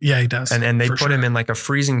longest. Yeah, he does. And they put him in like a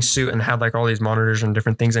freezing suit and had like all these monitors and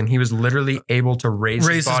different things. And he was literally able to raise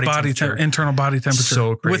his body internal body temperature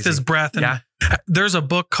so crazy. With his breath. And there's a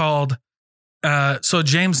book called, so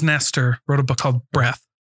James Nestor wrote a book called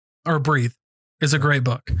Breathe. It's a great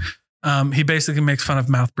book. He basically makes fun of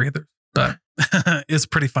mouth breathers, but it's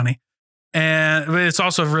pretty funny. And it's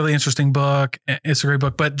also a really interesting book. It's a great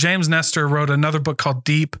book. But James Nestor wrote another book called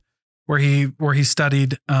Deep, where he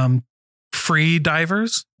studied free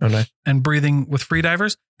divers and breathing with free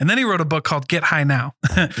divers. And then he wrote a book called Get High Now.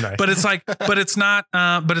 Nice. But it's like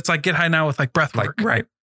Get High Now with like breath work. Right.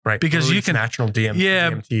 Because you can natural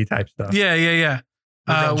DMT type stuff. Yeah.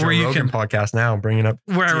 Where you can podcast now bringing up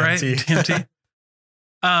DMT.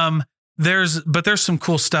 There's some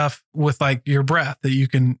cool stuff with like your breath that you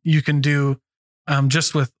can do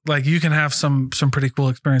just with like, you can have some pretty cool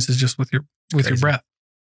experiences just with your breath.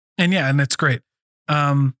 And it's great.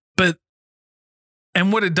 But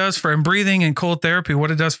what it does for breathing and cold therapy,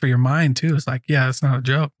 what it does for your mind too, is like, it's not a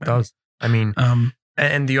joke. It does. I mean,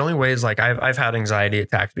 and the only way is like, I've had anxiety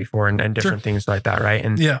attacks before and different things like that. Right.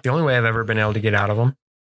 And the only way I've ever been able to get out of them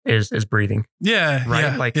is breathing. Yeah.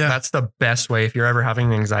 Right. That's the best way. If you're ever having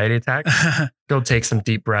an anxiety attack, go take some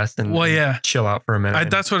deep breaths and chill out for a minute.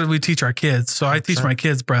 That's what we teach our kids. So I teach my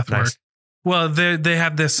kids breath work. Well, they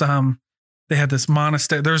had this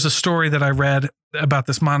monastery. There's a story that I read about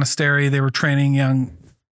this monastery. They were training young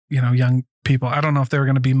people. I don't know if they were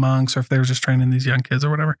going to be monks or if they were just training these young kids or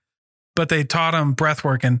whatever, but they taught them breath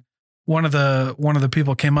work. And one of the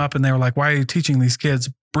people came up and they were like, why are you teaching these kids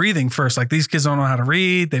breathing first? Like, these kids don't know how to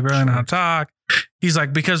read. They barely know how to talk. He's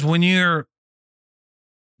like, because when your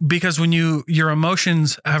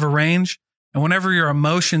emotions have a range, and whenever your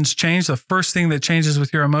emotions change, the first thing that changes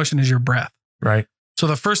with your emotion is your breath. Right. So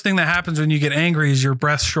the first thing that happens when you get angry is your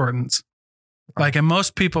breath shortens. Like, and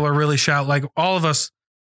most people are really shallow. Like, all of us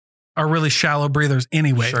are really shallow breathers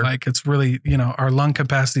anyway. Sure. Like, it's really, our lung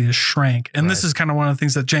capacity is shrank. And this is kind of one of the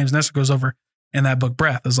things that James Nestor goes over in that book,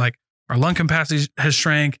 Breath, is like, our lung capacity has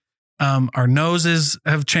shrank. Our noses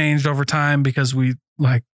have changed over time because we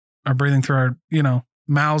like are breathing through our,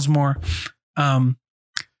 mouths more.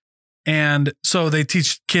 And so they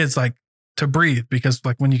teach kids like to breathe because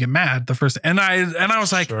like when you get mad, the first, and I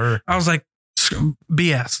was like,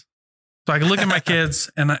 BS. So I can look at my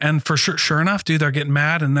kids and for sure enough, dude, they're getting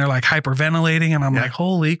mad and they're like hyperventilating. And I'm like,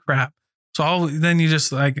 holy crap. So then you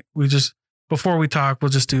just like, before we talk, we'll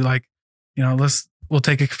just do like, we'll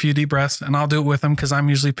take a few deep breaths and I'll do it with them because I'm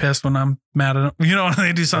usually pissed when I'm mad at them. When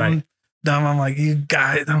they do something dumb, I'm like, you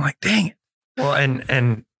guys, I'm like, dang it. Well,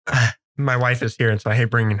 and my wife is here, and so I hate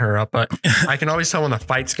bringing her up, but I can always tell when the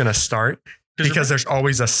fight's going to start because there's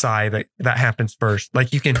always a sigh that happens first.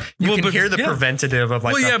 Like you can hear the preventative of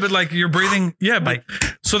like, but like you're breathing. Yeah. But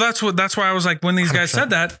so that's why I was like, when these guys 100%.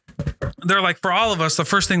 Said that, they're like, for all of us, the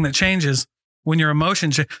first thing that changes when your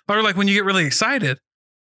emotions change, or like when you get really excited,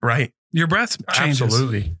 right? Your breath changes.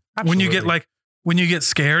 Absolutely. When you get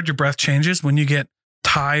scared, your breath changes. When you get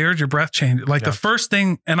tired, your breath changes. Like the first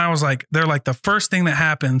thing, and I was like, they're like the first thing that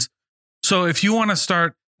happens. So if you want to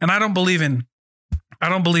start, And I don't believe in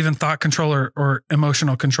thought control or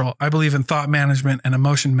emotional control. I believe in thought management and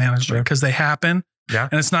emotion management because they happen. Yeah.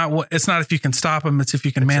 And it's not if you can stop them, it's if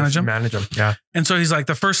you can manage them. Manage them. Yeah. And so he's like,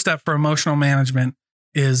 the first step for emotional management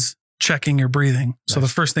is checking your breathing. Nice. So the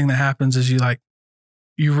first thing that happens is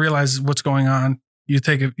you realize what's going on. You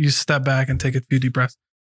step back and take a few deep breaths.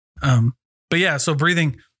 But yeah, so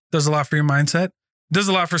breathing does a lot for your mindset. Does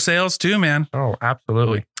a lot for sales too, man. Oh,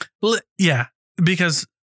 absolutely. Yeah. Because,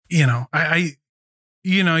 you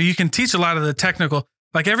can teach a lot of the technical,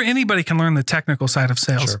 like anybody can learn the technical side of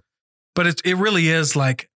sales, sure. But it really is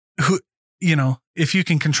like if you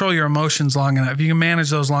can control your emotions long enough, if you can manage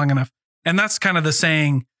those long enough. And that's kind of the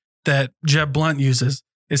saying that Jeb Blunt uses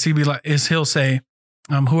he'll say,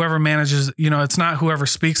 whoever manages, it's not whoever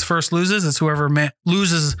speaks first loses, it's whoever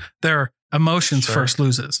loses their emotions sure. first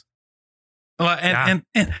loses. And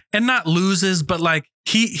not loses, but like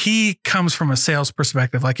he comes from a sales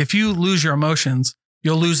perspective. Like if you lose your emotions,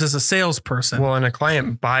 you'll lose as a salesperson. Well, and a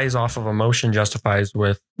client buys off of emotion justifies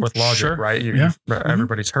with logic, sure. right?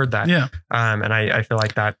 Everybody's heard that. Yeah. And I feel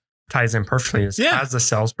like that ties in perfectly. As the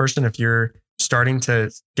salesperson, if you're starting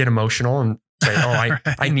to get emotional and say, oh, right.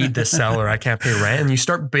 I need this sell or I can't pay rent. And you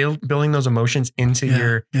start building those emotions into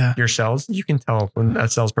your sales. You can tell when a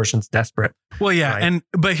salesperson's desperate. Well, yeah. Right?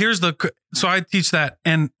 But here's so I teach that.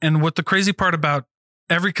 And what the crazy part about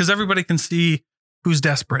because everybody can see who's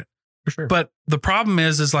desperate. For sure. But the problem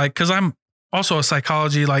is like, cause I'm also a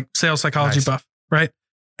psychology, like sales psychology nice. Buff. Right.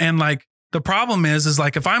 And like, the problem is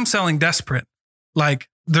like, if I'm selling desperate, like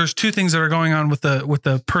there's two things that are going on with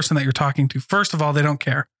the person that you're talking to. First of all, they don't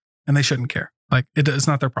care and they shouldn't care. Like it's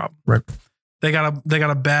not their problem. Right. They got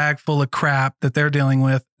a bag full of crap that they're dealing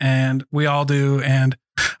with and we all do. And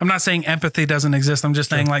I'm not saying empathy doesn't exist. I'm just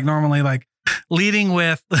saying like normally like leading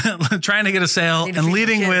with trying to get a sale and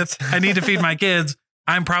leading with, I need to feed my kids.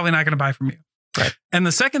 I'm probably not going to buy from you. Right. And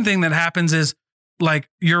the second thing that happens is like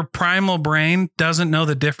your primal brain doesn't know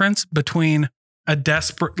the difference between a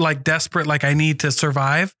desperate, like I need to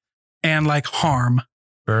survive and like harm.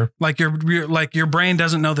 Sure. Like your brain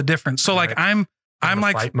doesn't know the difference. So like I'm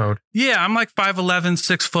like fight mode. Yeah. I'm like 5'11",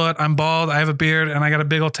 6 foot. I'm bald. I have a beard and I got a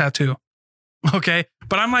big old tattoo. Okay.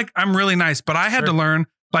 But I'm really nice, but I had to learn,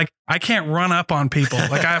 like, I can't run up on people.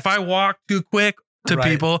 Like if I walk too quick to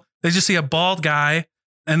people, they just see a bald guy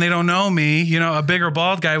and they don't know me, a bigger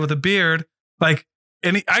bald guy with a beard. Like,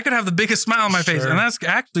 and I could have the biggest smile on my face, and that's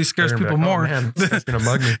actually scares people more. Man, that's gonna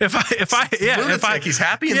mug me. if he's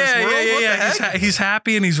happy in this world. Yeah. He's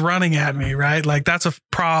happy and he's running at me, right? Like that's a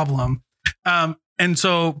problem. And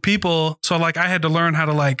so like I had to learn how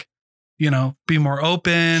to like, be more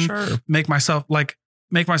open, sure. make myself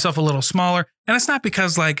a little smaller. And it's not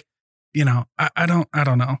because like, I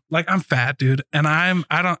don't know. Like I'm fat, dude. And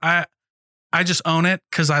I just own it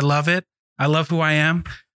because I love it. I love who I am.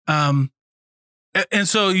 And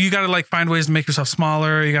so you got to like find ways to make yourself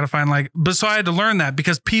smaller. You got to find so I had to learn that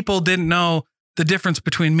because people didn't know the difference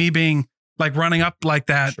between me being like running up like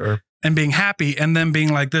that sure. and being happy and then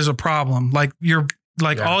being like, there's a problem. Like you're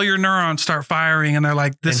like all your neurons start firing and they're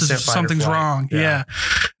like, something's wrong. Yeah.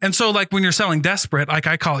 And so like when you're selling desperate, like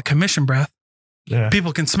I call it commission breath. Yeah.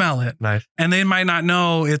 People can smell it. Nice. And they might not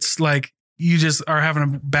know it's like you just are having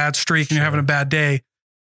a bad streak and you're having a bad day.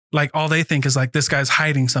 Like all they think is like, this guy's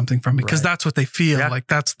hiding something from me. Cause that's what they feel. Yeah. Like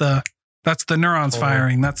that's the neurons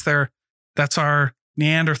firing. That's our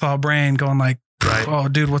Neanderthal brain going like, oh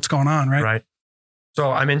dude, what's going on? Right. Right.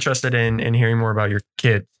 So I'm interested in hearing more about your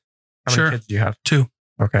kids. How many kids do you have? 2.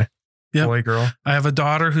 Okay. Yeah. Boy, girl. I have a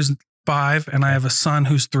daughter who's 5 and I have a son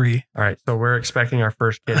who's 3. All right. So we're expecting our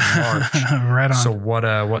first kid in March. Right on. So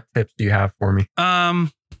what tips do you have for me?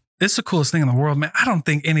 It's the coolest thing in the world, man. I don't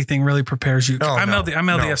think anything really prepares you. I'm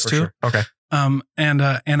LDS too. Sure. Okay. And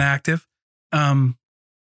active. And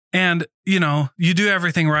you do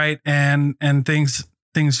everything right and things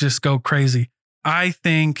just go crazy. I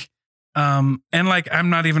think, and like, I'm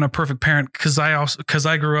not even a perfect parent because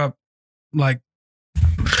I grew up like,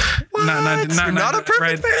 not a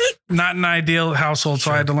perfect parent? Not an ideal household. So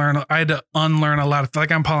sure. I had to unlearn a lot of,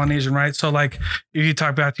 like I'm Polynesian, right? So like if you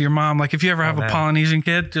talk back to your mom, like if you ever have a Polynesian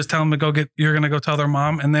kid, just tell them to you're going to go tell their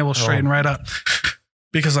mom and they will straighten right up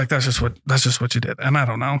because like, that's just what you did. And I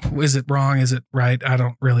don't know, is it wrong? Is it right? I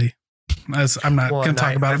don't really, I'm not going to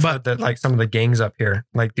talk about it, but that like some of the gangs up here,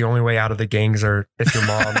 like the only way out of the gangs are if your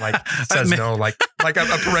mom like says no, like a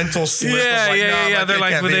parental slip. Yeah. They're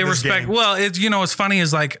like, they respect. Well, it's, what's funny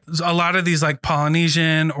is like a lot of these like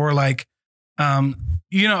Polynesian or like, a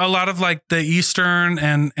lot of like the Eastern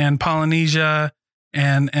and Polynesia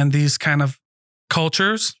and these kind of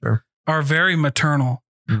cultures sure. are very maternal.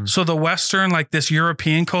 So the Western, like this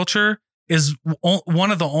European culture is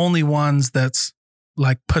one of the only ones that's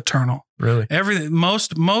like paternal. Really?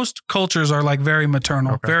 Most cultures are like very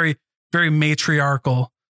maternal, very, very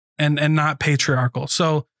matriarchal and not patriarchal.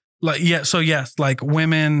 So like, yes, like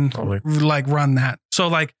women like run that. So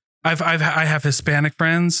like I have Hispanic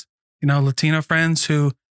friends, Latino friends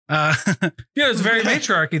who, it's very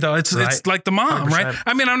matriarchy though. It's like the mom, 100%. Right?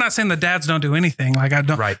 I mean, I'm not saying the dads don't do anything. Like I'm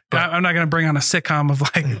not going to bring on a sitcom of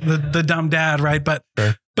like the dumb dad. Right. But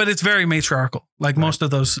it's very matriarchal. Like most of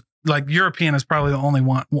those, like European is probably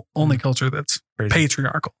the only culture that's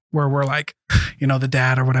patriarchal where we're like, the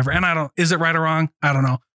dad or whatever. And is it right or wrong? I don't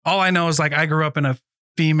know. All I know is like, I grew up in a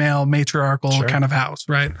female matriarchal kind of house.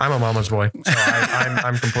 Right. I'm a mama's boy. So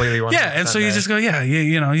I'm completely 100% yeah. And so you just go,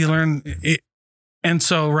 you learn it. And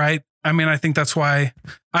so, right. I mean, I think that's why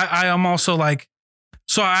I am also like,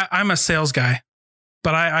 so I'm a sales guy,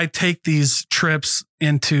 but I take these trips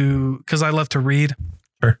cause I love to read.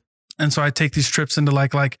 Sure. And so I take these trips into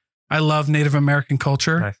like I love Native American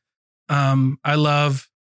culture. Nice.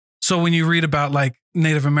 So when you read about like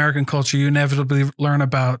Native American culture, you inevitably learn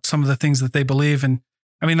about some of the things that they believe. And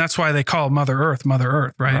I mean, that's why they call Mother Earth,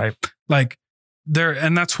 right? Like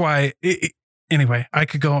and that's why anyway, I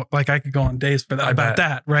could go on days for that about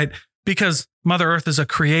that, right? Because Mother Earth is a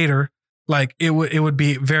creator. Like it would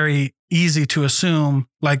be very easy to assume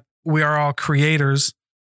like we are all creators.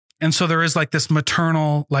 And so there is like this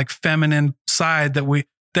maternal, like feminine side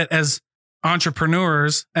that as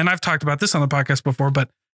entrepreneurs, and I've talked about this on the podcast before, but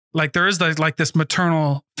like there is like this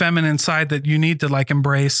maternal feminine side that you need to like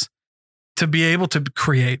embrace to be able to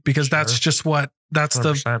create, because that's just that's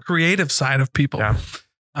 100%. The creative side of people. Yeah.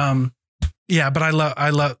 Yeah, but I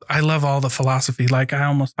love all the philosophy. Like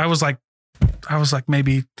I was like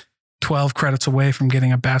maybe 12 credits away from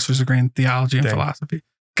getting a bachelor's degree in theology and philosophy,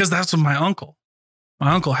 because that's what my uncle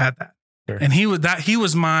had that. Sure. And he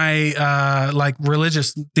was my like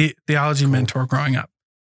religious theology mentor growing up.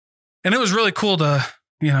 And it was really cool to,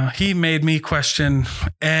 he made me question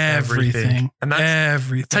everything. And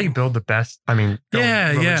that's how you build the best. I mean,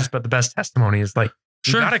 but the best testimony is like,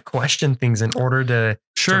 you got to question things in order to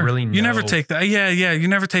really know. You never take that. Yeah. You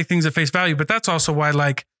never take things at face value, but that's also why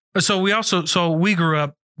we grew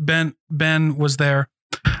up, Ben was there.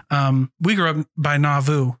 We grew up by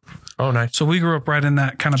Nauvoo. Oh, nice. So we grew up right in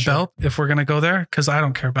that kind of belt, if we're going to go there, because I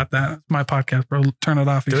don't care about that. It's my podcast, bro. Turn it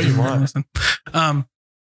off. Do you want listen.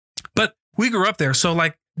 But we grew up there. So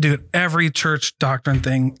like, dude, every church doctrine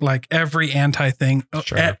thing, like every anti thing,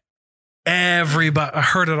 everybody, I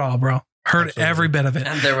heard it all, bro. Heard Absolutely. Every bit of it.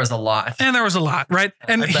 And there was a lot. Right?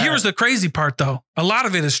 And here's the crazy part, though. A lot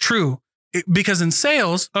of it is true. Because in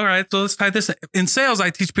sales, all right, so let's tie this in. In sales,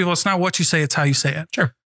 I teach people it's not what you say, it's how you say it.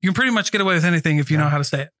 Sure. You can pretty much get away with anything if you know how to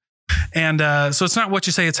say it. And so it's not what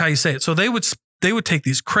you say, it's how you say it. So they would take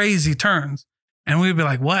these crazy turns and we'd be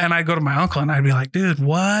like, what? And I'd go to my uncle and I'd be like, dude,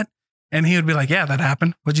 what? And he would be like, yeah, that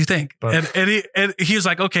happened. What'd you think? And he was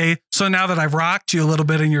like, okay, so now that I've rocked you a little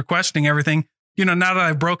bit and you're questioning everything, now that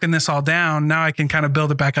I've broken this all down, now I can kind of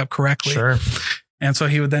build it back up correctly. Sure. And so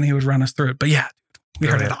he would run us through it. But yeah, we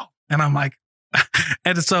heard it all. And I'm like,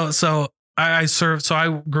 and so I served. So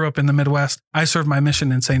I grew up in the Midwest. I served my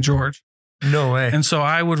mission in St. George. No way. And so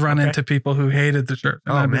I would run into people who hated the church.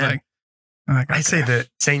 And I'd be like, I say that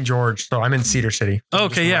St. George. So I'm in Cedar City.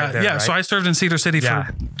 Okay. Yeah. Right there, yeah. Right? So I served in Cedar City I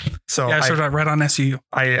served right on SUU.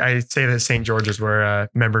 I say that St. George is where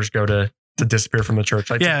members go to disappear from the church.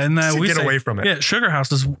 We get away from it. Yeah. Sugar House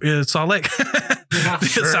is Salt Lake.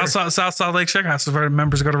 Sure. South Salt Lake Sugar House is where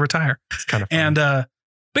members go to retire. It's kind of fun. And,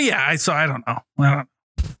 but yeah, I don't know.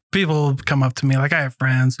 People come up to me, like I have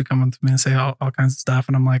friends who come up to me and say all kinds of stuff.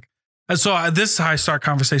 And I'm like, so this is how I start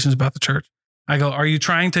conversations about the church. I go, are you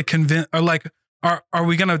trying to convince, or like, are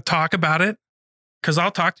we going to talk about it? Cause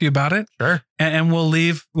I'll talk to you about it. Sure. And we'll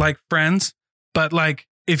leave like friends. But like,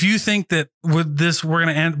 if you think that with this, we're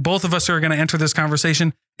going to end, both of us are going to enter this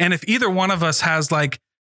conversation. And if either one of us has like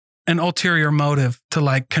an ulterior motive to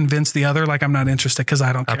like convince the other, like I'm not interested because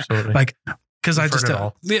I don't care. Absolutely. Like, because I just,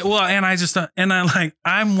 I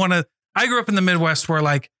grew up in the Midwest where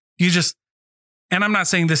like and I'm not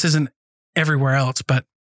saying this isn't everywhere else, but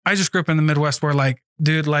I just grew up in the Midwest where like,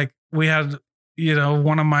 dude, like we had,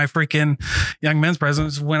 one of my freaking young men's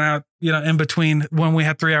presidents went out, in between when we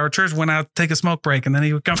had 3-hour church, went out to take a smoke break. And then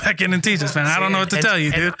he would come back in and teach us, man. I don't know what to tell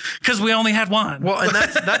you, dude. Cause we only had one. Well, and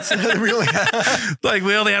that's really like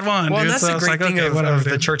we only had one. Well, dude. that's so the great thing of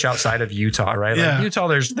the church outside of Utah, right? Yeah. Like Utah,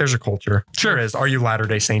 there's a culture. Sure. Are you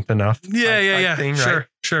Latter-day Saint enough? Yeah. Thing, sure. right?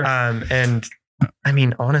 Sure. And I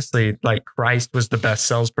mean, honestly, like Christ was the best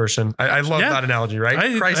salesperson. I love that analogy,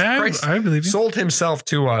 right? Christ I believe you. Sold himself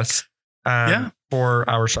to us for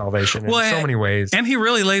our salvation in so many ways. And he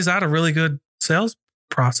really lays out a really good sales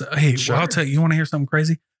process. Hey, I'll tell you, you want to hear something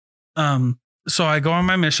crazy? So I go on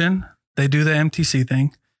my mission. They do the MTC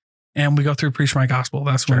thing and we go through Preach My Gospel.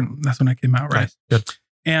 That's when I came out. Right. Good.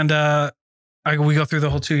 And, we go through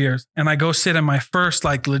the whole 2 years and I go sit in my first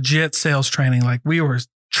like legit sales training. Like we were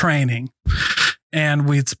training and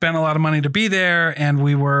we'd spent a lot of money to be there and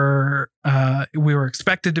we were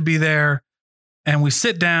expected to be there, and we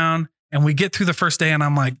sit down and we get through the first day and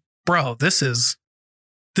I'm like, bro, this is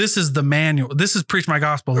the manual. This is Preach My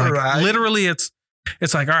Gospel. Like literally it's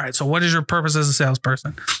like, all right, so what is your purpose as a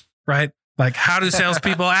salesperson? Right? Like how do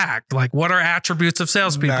salespeople act? Like what are attributes of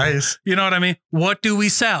salespeople? Nice. You know what I mean? What do we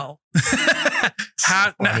sell?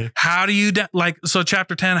 How do you so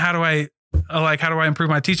chapter 10, how do I improve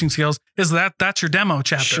my teaching skills? That's your demo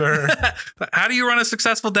chapter. Sure. How do you run a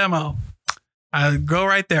successful demo? Go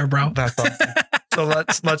right there, bro. That's awesome. So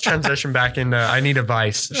let's transition back into I need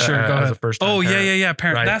advice. Sure, go ahead. As a first-time parent. Yeah.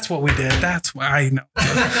 Parent. Right? That's what we did. That's why I know.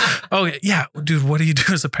 Oh yeah, dude. What do you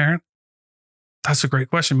do as a parent? That's a great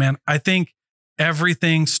question, man. I think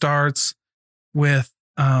everything starts with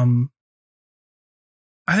me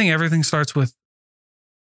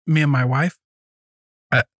and my wife.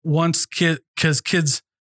 Because kids,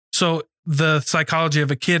 so the psychology of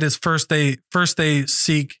a kid is first they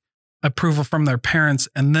seek approval from their parents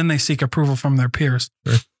and then they seek approval from their peers.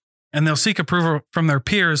 Sure. And they'll seek approval from their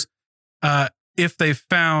peers if they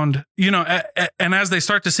found, and as they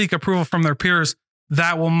start to seek approval from their peers,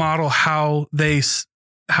 that will model how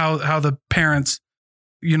the parents,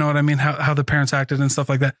 you know what I mean? How the parents acted and stuff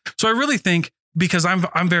like that. So I really think, because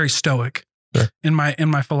I'm very stoic in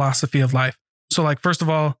my philosophy of life. So like, first of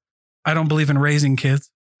all, I don't believe in raising kids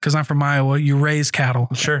because I'm from Iowa. You raise cattle.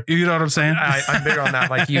 Sure. You know what I'm saying? I'm big on that.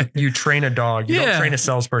 Like you train a dog. You don't train a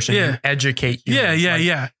salesperson. You educate humans.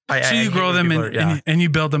 Yeah. So you grow them and you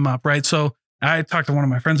build them up. Right. So I talked to one of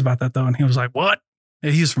my friends about that though. And he was like, what?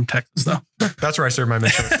 He's from Texas though. That's where I served my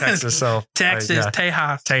mission, Texas. So Texas,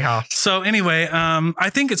 Tejas. So anyway, I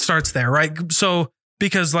think it starts there, right? So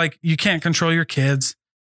because like you can't control your kids,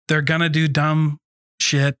 they're gonna do dumb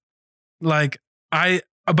shit. Like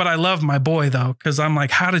but I love my boy though, because I'm like,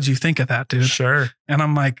 how did you think of that, dude? Sure. And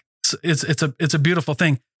I'm like, it's a beautiful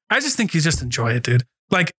thing. I just think you just enjoy it, dude.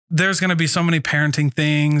 Like there's gonna be so many parenting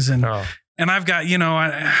things, and I've got,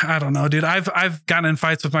 I don't know, dude. I've gotten in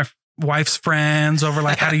fights with my wife's friends over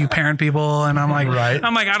like, how do you parent people? And I'm like,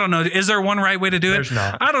 I don't know. Is there one right way to do it? There's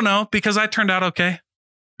not. I don't know, because I turned out okay,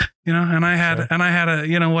 and I had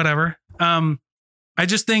a, whatever. I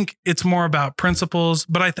just think it's more about principles,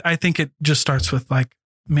 but I think it just starts with like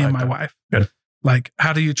me and my wife. Good. Like,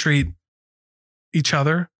 how do you treat each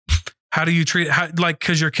other? How do you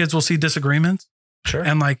cause your kids will see disagreements. Sure.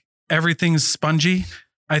 And like everything's spongy.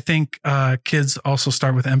 I think, kids also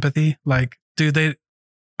start with empathy. Like, dude,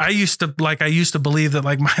 I used to believe that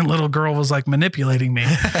like my little girl was like manipulating me.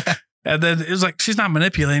 And then it was like, she's not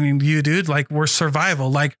manipulating you, dude. Like we're survival.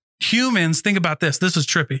 Like humans, think about this. This is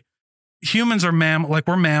trippy. Humans are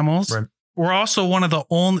we're mammals. Right. We're also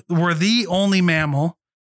we're the only mammal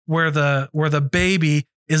where the baby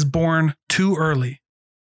is born too early.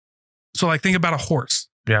 So like think about a horse.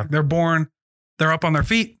 Yeah. They're up on their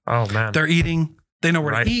feet. Oh man. They're eating. They know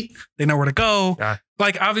where to eat. They know where to go. Yeah.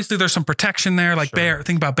 Like obviously there's some protection there. Like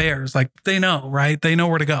think about bears. Like they know, right? They know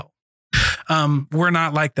where to go. We're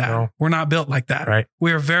not like that. No. We're not built like that. Right.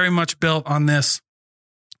 We are very much built on this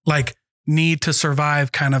like need to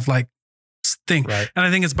survive kind of like thing. Right. And I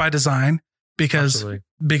think it's by design because like,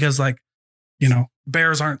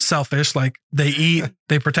 bears aren't selfish. Like they eat,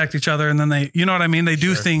 they protect each other, and then they, you know what I mean? They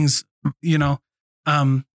do things,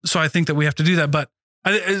 so I think that we have to do that, but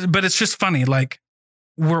it's just funny. Like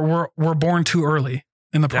we're born too early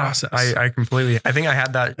in the process. I think I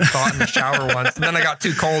had that thought in the shower once, and then I got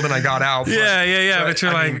too cold and I got out. But, but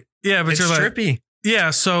you're like, it's trippy.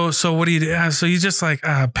 Yeah. So what do you do? So you just like,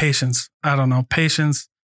 patience. I don't know. Patience.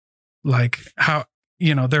 Like how,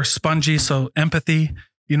 they're spongy. So empathy,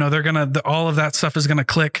 all of that stuff is going to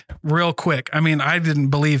click real quick. I mean, I didn't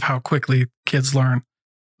believe how quickly kids learn,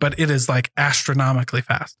 but it is like astronomically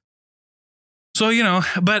fast. So,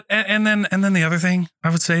 but, and then the other thing I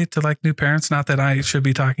would say to like new parents, not that I should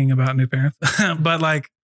be talking about new parents, but like,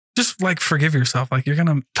 just like forgive yourself. Like you're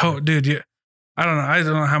going to, dude, I don't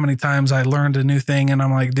know how many times I learned a new thing and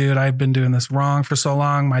I'm like, dude, I've been doing this wrong for so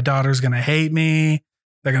long. My daughter's going to hate me.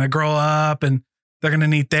 They're going to grow up and they're going to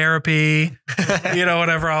need therapy,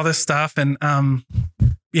 whatever, all this stuff. And,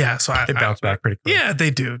 Yeah. So they bounce back pretty quick. Yeah, they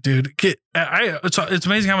do, dude. It's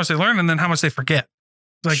amazing how much they learn and then how much they forget.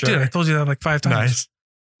 Like, dude, I told you that like 5 times. Nice.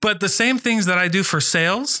 But the same things that I do for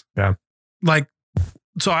sales. Yeah. Like,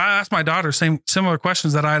 so I asked my daughter similar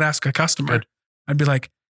questions that I'd ask a customer. Good. I'd be like,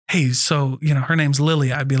 hey, so, her name's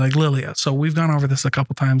Lilia. I'd be like, Lilia, so we've gone over this a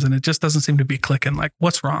couple times and it just doesn't seem to be clicking. Like,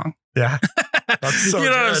 what's wrong? Yeah. That's so you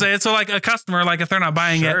know what I'm saying? So like a customer, like if they're not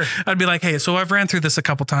buying it, I'd be like, hey, so I've ran through this a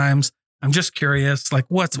couple times. I'm just curious, like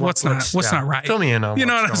what's not right? Fill me in on you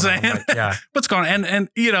know what I'm saying? Like, yeah. What's going on? And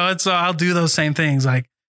so I'll do those same things. Like,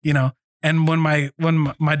 and when my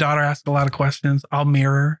daughter asks a lot of questions, I'll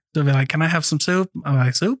mirror. They'll be like, can I have some soup? I'm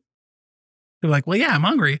like, soup? They're like, well, yeah, I'm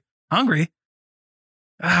hungry.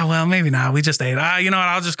 Oh, well, maybe not. We just ate. You know what?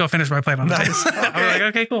 I'll just go finish my plate on the table. Okay. I'm like,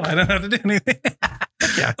 okay, cool. I don't have to do anything.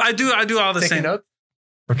 Yeah. I do all the same. Notes?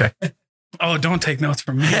 Okay. Oh, don't take notes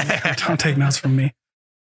from me. Don't take notes from me.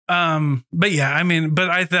 But yeah, I mean,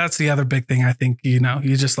 that's the other big thing. I think, you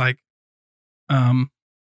just like,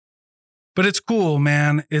 but it's cool,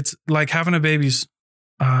 man. It's like having a baby's,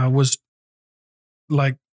 was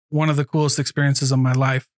like one of the coolest experiences of my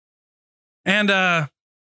life. And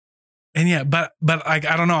yeah, but I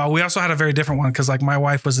don't know. We also had a very different one. Cause like my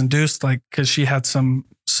wife was induced, like, cause she had some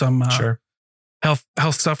health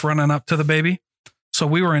stuff running up to the baby. So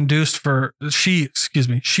we were induced she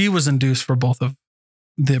was induced for both of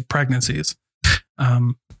the pregnancies.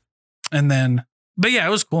 But yeah, it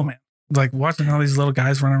was cool, man. Like watching all these little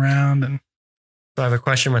guys run around. And so I have a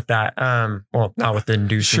question with that. Well, not with the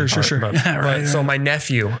inducing. Sure. But, yeah, right. So my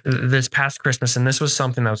nephew this past Christmas, and this was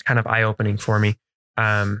something that was kind of eye-opening for me.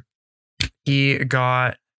 It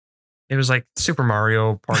was like Super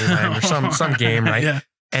Mario Party Land or some game, right? Yeah.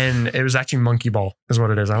 And it was actually Monkey Ball is what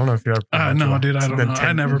it is. I don't know if you ever. No, dude, I don't know.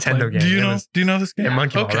 I never Nintendo played. Game. Do you know this game? Yeah,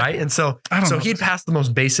 Monkey Ball, right? And so he'd passed the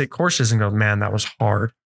most basic courses and go, man, that was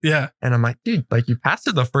hard. Yeah. And I'm like, dude, like you passed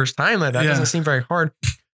it the first time. Like that doesn't seem very hard.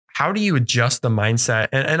 How do you adjust the mindset?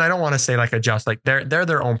 And I don't want to say like adjust, like they're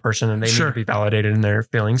their own person and they need to be validated in their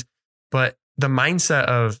feelings. But the mindset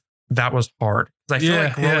of that was hard. I feel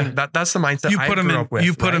like growing, that's the mindset I grew up with.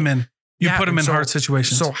 You put them in. You put them in hard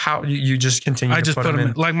situations. So how you just continue to put them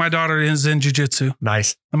in? Like my daughter is in jiu-jitsu.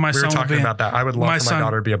 Nice. And we were talking about that. I would love for my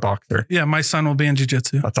daughter to be a boxer. Yeah, my son will be in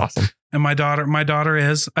jiu-jitsu. That's awesome. And my daughter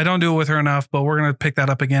is. I don't do it with her enough, but we're gonna pick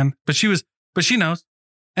that up again. But she knows.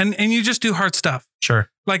 And you just do hard stuff.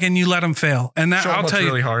 Sure. Like, and you let them fail. And that I'll tell you,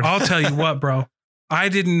 really hard. I'll tell you what, bro. I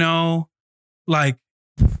didn't know, like,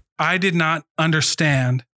 I did not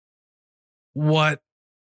understand what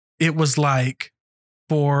it was like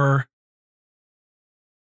for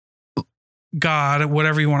God,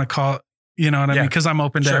 whatever you want to call it, you know what I mean? Because I'm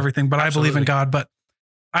open to everything, but absolutely. I believe in God. But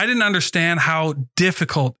I didn't understand how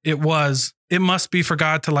difficult it was. It must be for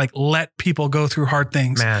God to like let people go through hard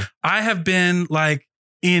things. Man. I have been like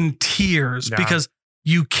in tears because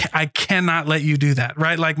I cannot let you do that,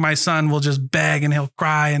 right? Like my son will just beg and he'll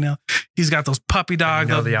cry and he's got those puppy dogs,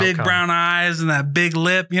 those big brown eyes and that big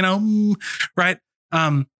lip, right?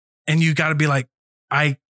 And you got to be like,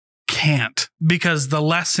 I can't, because the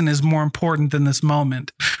lesson is more important than this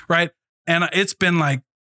moment, right? And it's been like,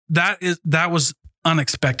 that was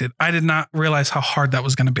unexpected. I did not realize how hard that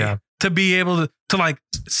was going to be. To be able to like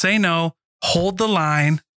say no, hold the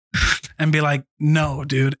line, and be like, no,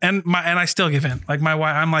 dude. And I still give in. Like my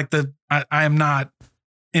wife, I'm like I am not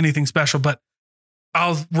anything special, but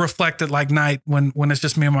I'll reflect at like night when it's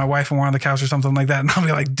just me and my wife and we're on the couch or something like that. And I'll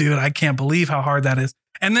be like, dude, I can't believe how hard that is.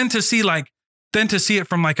 And then to see it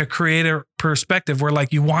from like a creator perspective where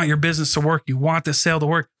like you want your business to work, you want the sale to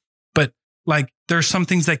work, but like there's some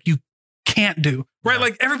things that you can't do, right?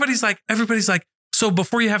 Like everybody's like, so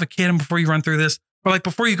before you have a kid and before you run through this, or like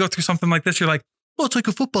before you go through something like this, you're like, well, it's like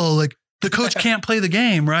a football. Like the coach can't play the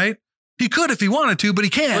game, right? He could if he wanted to, but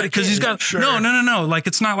he can't because he's got no. Like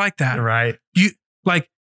it's not like that, right? You like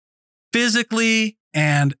physically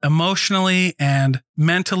and emotionally and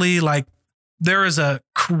mentally, like there is a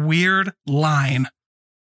weird line,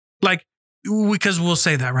 like because we'll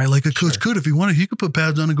say that, right? Like a coach could if he wanted, he could put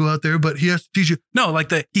pads on and go out there, but he has to teach you. No,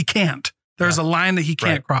 like he can't. There's a line that he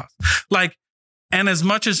can't cross. Like, and as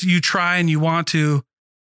much as you try and you want to,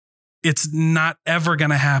 it's not ever going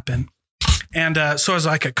to happen. And so as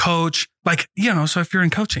like a coach, like, so if you're in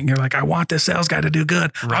coaching, you're like, I want this sales guy to do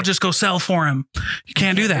good. Right. I'll just go sell for him. You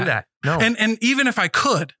can't do that. No. And even if I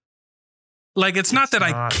could, like, it's not that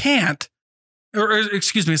I can't, or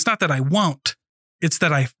excuse me, it's not that I won't. It's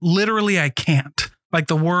that I can't. Like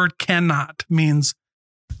the word cannot means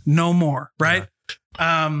no more. Right.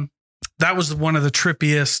 Yeah. That was one of the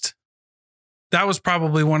trippiest. That was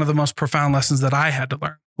probably one of the most profound lessons that I had to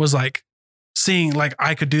learn was like, seeing like,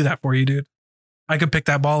 I could do that for you, dude. I could pick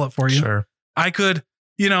that ball up for you. Sure. I could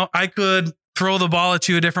throw the ball at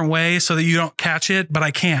you a different way so that you don't catch it, but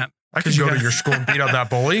I can't. I could go to your school and beat up that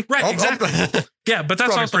bully. Right, exactly. Yeah, but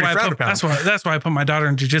that's also why that's why I put my daughter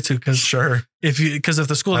in jiu-jitsu, because if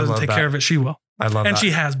the school doesn't take care of it, she will. I love and that.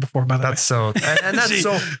 she has before, by the way. That's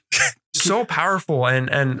so powerful.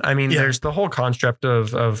 And I mean, there's the whole concept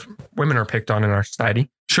of women are picked on in our society.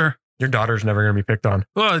 Sure. Your daughter's never going to be picked on.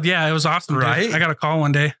 Well, yeah, it was awesome. Right. Dude. I got a call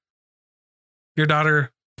one day. Your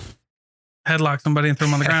daughter headlocked somebody and threw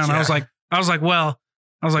him on the ground. Yeah. I was like,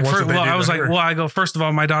 first of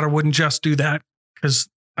all, my daughter wouldn't just do that because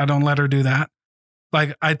I don't let her do that.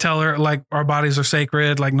 Like, I tell her, like, our bodies are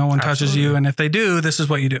sacred, like no one touches you. And if they do, this is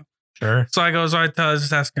what you do. Sure. So I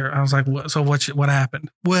just ask her, I was like, what happened?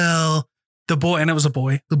 Well, the boy, and it was a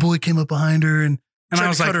boy, the boy came up behind her and I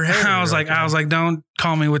was like, don't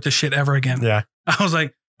call me with this shit ever again. Yeah. I was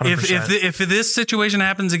like, 100%. if this situation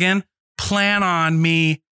happens again, plan on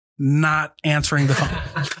me not answering the phone.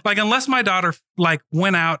 Like, unless my daughter like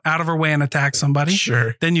went out of her way and attacked somebody,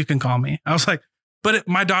 sure, then you can call me. I was like, but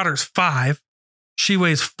my daughter's 5. She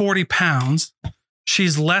weighs 40 pounds.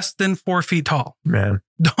 She's less than 4 feet tall. Man,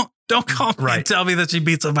 don't call me and tell me that she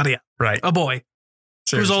beat somebody up. Right. A boy.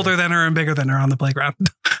 Seriously. Who's older than her and bigger than her on the playground.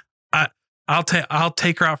 I'll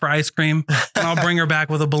take her out for ice cream and I'll bring her back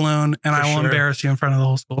with a balloon and I will embarrass you in front of the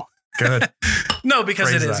whole school. Good. No, because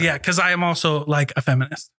Praise it is. That. Yeah. Because I am also like a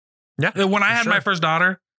feminist. Yeah. When I had my first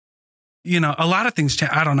daughter, a lot of things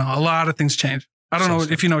change. I don't know. A lot of things change. I don't know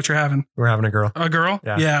if you know what you're having. We're having a girl. A girl?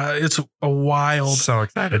 Yeah. It's a wild. So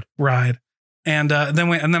excited. Ride. And then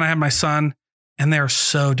I had my son and they're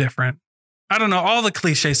so different. I don't know. All the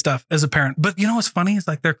cliche stuff as a parent. But you know what's funny? It's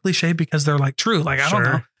like they're cliche because they're like true. Like, I don't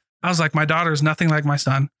know. I was like, my daughter is nothing like my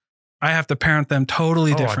son. I have to parent them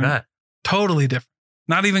totally different. I bet. Totally different.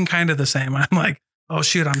 Not even kind of the same. I'm like, oh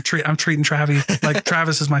shoot, I'm treating Travis like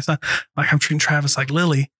Travis is my son. Like, I'm treating Travis like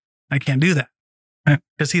Lily. I can't do that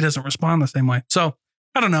because he doesn't respond the same way. So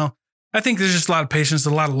I don't know. I think there's just a lot of patience,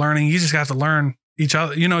 a lot of learning. You just have to learn each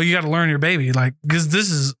other. You got to learn your baby. Like, because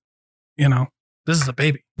this is a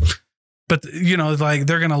baby. But like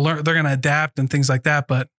they're gonna learn, they're gonna adapt and things like that.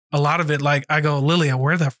 But a lot of it, like I go, Lilia,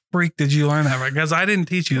 where the freak did you learn that? Right? Because I didn't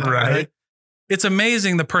teach you that. Right? It's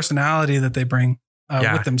amazing the personality that they bring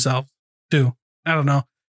with themselves too. I don't know.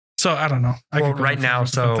 So I don't know. Well, right now,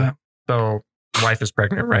 so wife is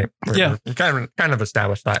pregnant, right? We kind of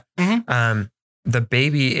established that. Mm-hmm. The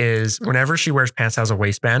baby is, whenever she wears pants that has a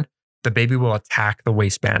waistband, the baby will attack the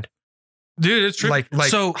waistband. Dude, it's true. Like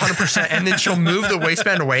so 100%. And then she'll move the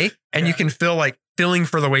waistband away and you can feel like feeling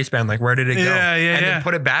for the waistband. Like, where did it go? And then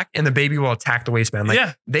put it back and the baby will attack the waistband.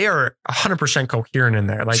 Like, they are 100% coherent in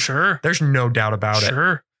there. Like, there's no doubt about it.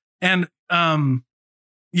 Sure. And,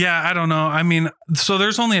 I don't know. I mean, so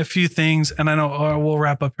there's only a few things, and I know we'll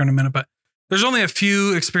wrap up here in a minute, but there's only a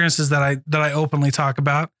few experiences that I openly talk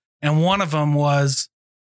about. And one of them was,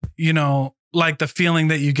 like the feeling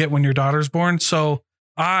that you get when your daughter's born. So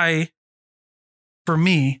for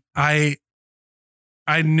me, I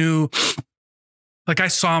knew, like, I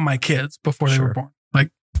saw my kids before they were born.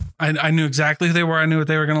 Like, I knew exactly who they were. I knew what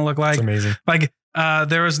they were going to look like. It's amazing. Like,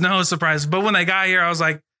 there was no surprise. But when they got here, I was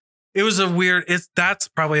like, it was that's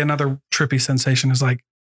probably another trippy sensation, is like,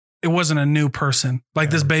 it wasn't a new person.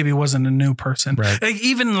 Like, this baby wasn't a new person. Right. Like,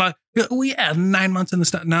 even like, we had 9 months in the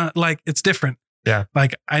stuff. Not like, it's different. Yeah.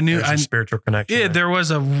 Like, I knew a spiritual connection. Yeah. There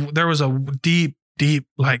was a deep,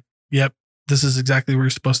 like, yep, this is exactly where you're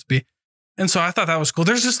supposed to be. And so I thought that was cool.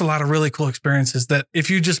 There's just a lot of really cool experiences that if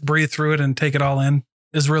you just breathe through it and take it all in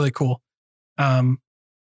is really cool.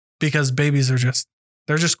 Because babies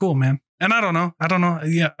they're just cool, man. And I don't know.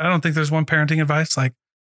 Yeah. I don't think there's one parenting advice. Like,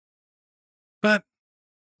 but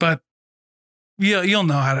you'll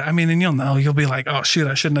know how to, and you'll be like, oh shoot,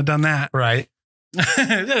 I shouldn't have done that. Right.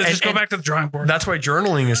 Just go back to the drawing board. That's why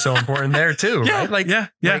journaling is so important there too. Yeah, right? Like,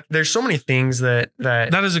 like, there's so many things that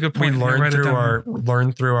is a good point. We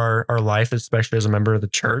learn through our life, especially as a member of the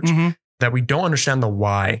church, that we don't understand the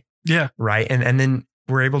why. Yeah. Right. And then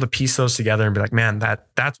we're able to piece those together and be like, man,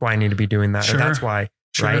 that's why I need to be doing that. Or that's why.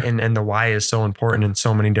 Sure. Right. And the why is so important in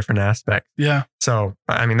so many different aspects. Yeah. So,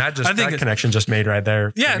 that connection just made right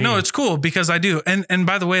there. Yeah, no, it's cool because I do. And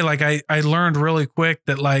by the way, like I learned really quick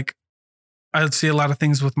that, like, I would see a lot of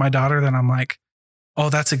things with my daughter that I'm like, oh,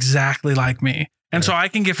 that's exactly like me. And so I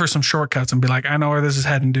can give her some shortcuts and be like, I know where this is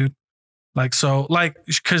heading, dude. Like, so like,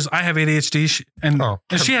 cause I have ADHD and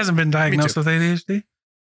she hasn't been diagnosed with ADHD,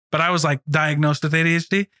 but I was like diagnosed with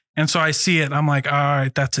ADHD. And so I see it. I'm like, all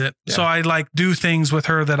right, that's it. Yeah. So I like do things with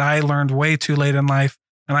her that I learned way too late in life.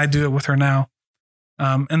 And I do it with her now.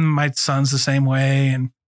 And my son's the same way.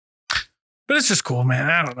 But it's just cool, man.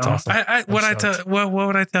 I don't know. Awesome. What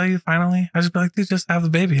would I tell you finally? I just be like, dude, just have the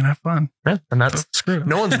baby and have fun. Yeah, and that's screw.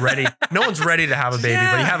 No one's ready. No one's ready to have a baby,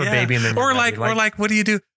 but you have a baby and then or like, what do you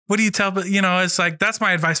do? What do you tell? But it's like, that's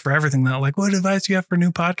my advice for everything though. Like, what advice do you have for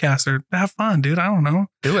new podcasters? Have fun, dude. I don't know.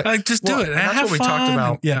 Do it. Like, just do it. And that's what we talked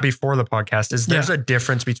about before the podcast is there's a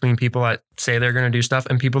difference between people that say they're going to do stuff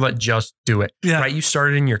and people that just do it. Yeah. Right. You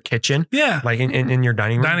started in your kitchen. Yeah. Like in your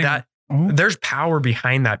dining room. There's power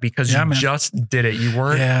behind that because you just did it. You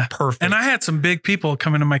weren't perfect. And I had some big people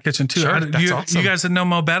come into my kitchen too. Sure, that's awesome. You guys that know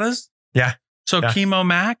Mo Bettas? Yeah. So Chemo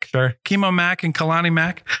Mac, Chemo Mac and Kalani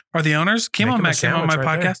Mac are the owners. Chemo Mac came on my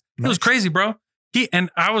podcast. Nice. It was crazy, bro.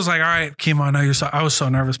 I was like, all right, Chemo, I was so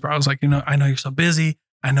nervous, bro. I was like, I know you're so busy.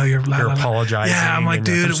 I know you're apologizing. Yeah. I'm like,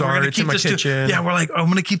 dude, we're going to keep this to, we're like, I'm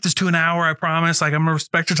going to keep this to an hour. I promise. Like, I'm going to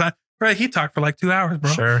respect your time. Right. He talked for like 2 hours,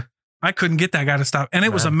 bro. Sure. I couldn't get that guy to stop. And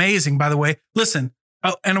it was amazing, by the way. Listen,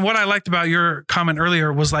 and what I liked about your comment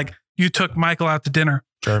earlier was like, you took Michael out to dinner.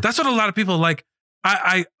 Sure. That's what a lot of people like.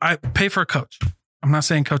 I pay for a coach. I'm not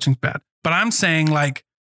saying coaching's bad, but I'm saying like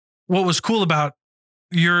what was cool about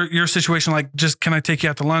your situation, like just, can I take you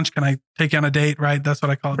out to lunch? Can I take you on a date? Right. That's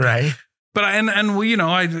what I call it. Right. But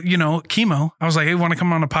Chemo, I was like, hey, want to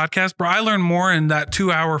come on a podcast? Bro, I learned more in that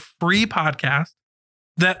 2-hour free podcast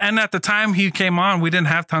and at the time he came on, we didn't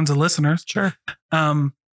have tons of listeners. Sure.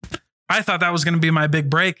 I thought that was going to be my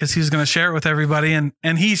big break because he was going to share it with everybody.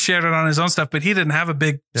 And he shared it on his own stuff, but he didn't have a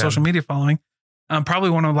big social media following. Probably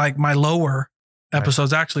one of like my lower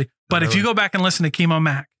episodes actually. But if you go back and listen to Chemo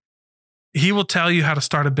Mac, he will tell you how to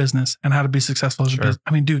start a business and how to be successful as a business.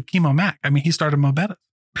 I mean, dude, Chemo Mac, he started Mo Bettas.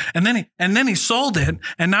 And then he sold it.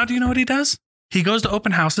 And now do you know what he does? He goes to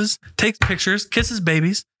open houses, takes pictures, kisses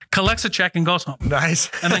babies, collects a check and goes home.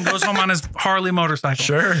 Nice. And then goes home on his Harley motorcycle.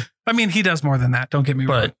 Sure. He does more than that. Don't get me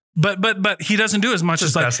wrong. But he doesn't do as much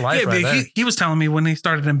as like, he was telling me when he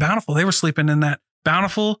started in Bountiful, they were sleeping in that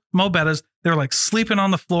Bountiful Mo Bettas. They were like sleeping on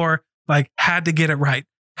the floor, like had to get it right.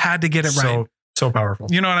 So powerful.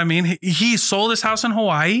 You know what I mean? He sold his house in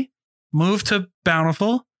Hawaii, moved to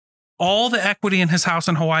Bountiful. All the equity in his house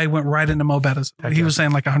in Hawaii went right into Mo Bettas. He was saying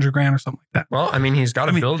like $100,000 or something like that. Well, he's got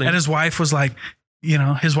a building. And his wife was like,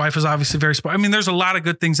 his wife was obviously very smart. There's a lot of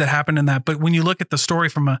good things that happen in that. But when you look at the story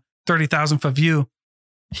from a 30,000 foot view,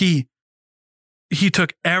 he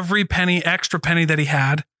took every extra penny that he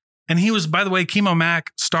had. And he was, by the way, Chemo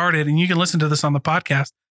Mac started, and you can listen to this on the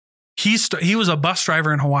podcast. He was a bus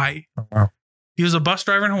driver in Hawaii. Oh, wow. He was a bus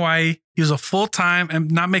driver in Hawaii. He was a full-time and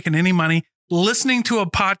not making any money, listening to a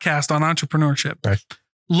podcast on entrepreneurship. Right.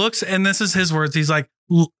 And this is his words. He's like,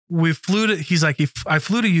 I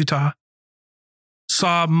flew to Utah,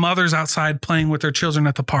 saw mothers outside playing with their children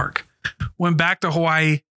at the park. Went back to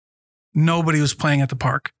Hawaii. Nobody was playing at the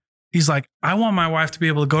park. He's like, I want my wife to be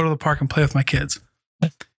able to go to the park and play with my kids.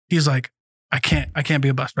 He's like, I can't be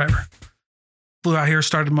a bus driver. Flew out here,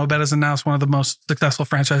 started Mo Bettas, and now it's one of the most successful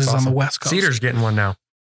franchises on the West Coast. Cedar's getting one now.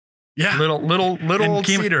 Yeah. Little old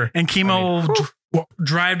Cedar. And Chemo will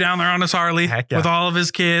drive down there on his Harley with all of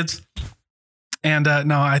his kids. And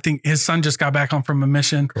I think his son just got back home from a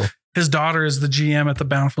mission. Cool. His daughter is the GM at the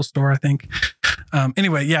Bountiful store, I think.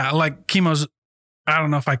 Anyway, like Chemo's, I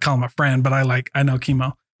don't know if I call him a friend, but I know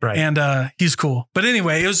Chemo. Right. And he's cool. But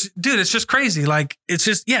anyway, it's just crazy. Like, it's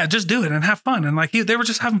just, just do it and have fun. And like, they were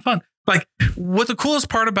just having fun. Like, what the coolest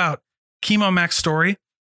part about Chemo Mac's story,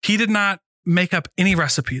 he did not make up any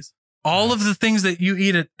recipes. All of the things that you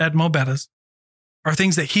eat at Mo Bettas are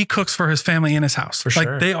things that he cooks for his family in his house. For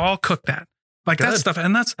sure. Like, they all cook that. Like, that stuff.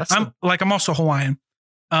 And I'm also Hawaiian.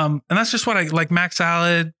 And that's just what I like, mac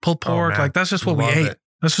salad, pulled pork. Like, that's just what we ate.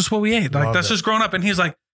 That's just what we ate. Like, that's just growing up. And he's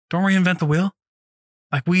like, don't reinvent the wheel.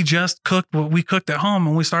 Like, we just cooked what we cooked at home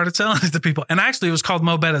and we started selling it to people. And actually it was called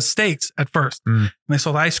Mo Bettas Steaks at first. And they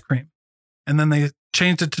sold ice cream. And then they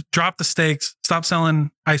changed it to drop the steaks, stop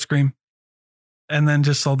selling ice cream, and then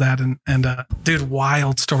just sold that. And dude,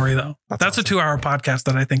 wild story though. That's awesome. A 2-hour podcast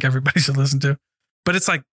that I think everybody should listen to. But it's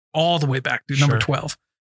like all the way back, dude, number 12.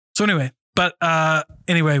 So anyway,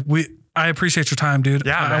 I appreciate your time, dude.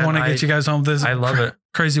 Yeah, I want to get you guys home. I love it.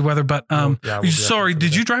 Crazy weather, but sorry,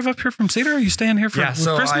 did you drive up here from Cedar? Are you staying here for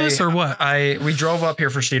Christmas or what? We drove up here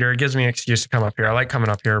for Cedar. It gives me an excuse to come up here. I like coming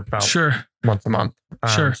up here about once a month.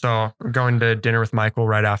 So I'm going to dinner with Michael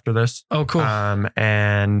right after this. Oh, cool.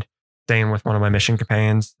 And staying with one of my mission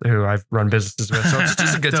companions who I've run businesses with. So it's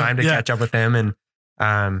just a good time to catch up with him. And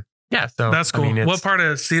Yeah. So that's cool. What part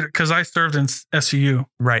of Cedar? Because I served in SUU.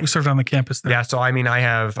 Right. We served on the campus there. Yeah. So I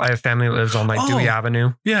have family that lives on like Dewey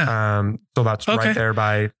Avenue. Yeah. So that's right there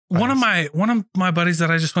by one of my buddies that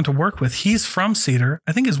I just went to work with. He's from Cedar.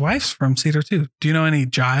 I think his wife's from Cedar too. Do you know any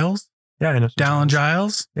Giles? Yeah, I know Dallin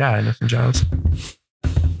Giles. Yeah, I know some Giles.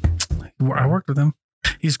 I worked with him.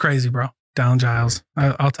 He's crazy, bro. Dallin Giles.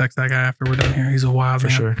 I'll text that guy after we're done here. He's a wild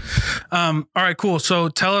man. For sure. All right, cool. So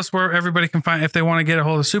tell us where everybody can find, if they want to get a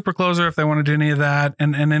hold of Super Closer, if they want to do any of that,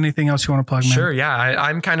 and anything else you want to plug, man. Sure. Yeah.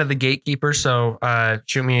 I'm kind of the gatekeeper. So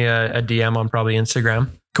shoot me a DM on probably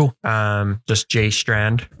Instagram. Cool. Just J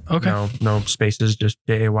Strand. Okay. No spaces, just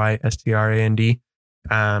JAYSTRAND.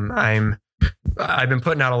 I've been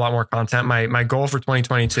putting out a lot more content. My goal for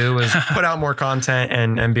 2022 is put out more content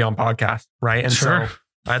and be on podcasts. Right. And so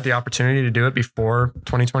I had the opportunity to do it before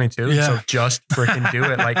 2022. Yeah. So just freaking do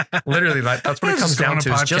it. Like literally, that's what it comes down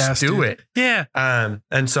to is just do it. Yeah.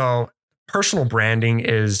 And so personal branding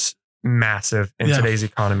is massive in today's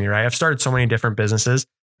economy, right? I've started so many different businesses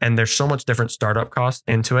and there's so much different startup costs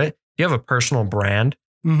into it. You have a personal brand.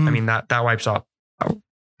 Mm-hmm. I mean, that wipes out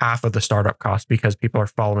half of the startup cost because people are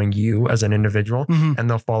following you as an individual and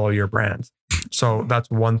they'll follow your brands. So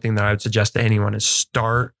that's one thing that I would suggest to anyone is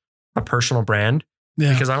start a personal brand.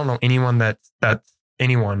 Yeah. Because I don't know anyone that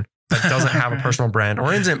doesn't have a personal brand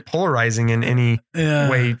or isn't polarizing in any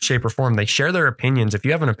way, shape, or form. They share their opinions. If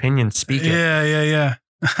you have an opinion, speak it. Yeah.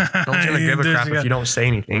 Don't give a crap if you don't say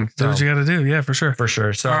anything. So. Do what you got to do. Yeah, for sure. For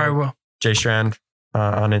sure. So, all right, well, J Strand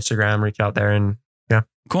on Instagram, reach out there and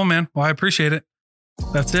Cool, man. Well, I appreciate it.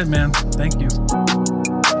 That's it, man. Thank you.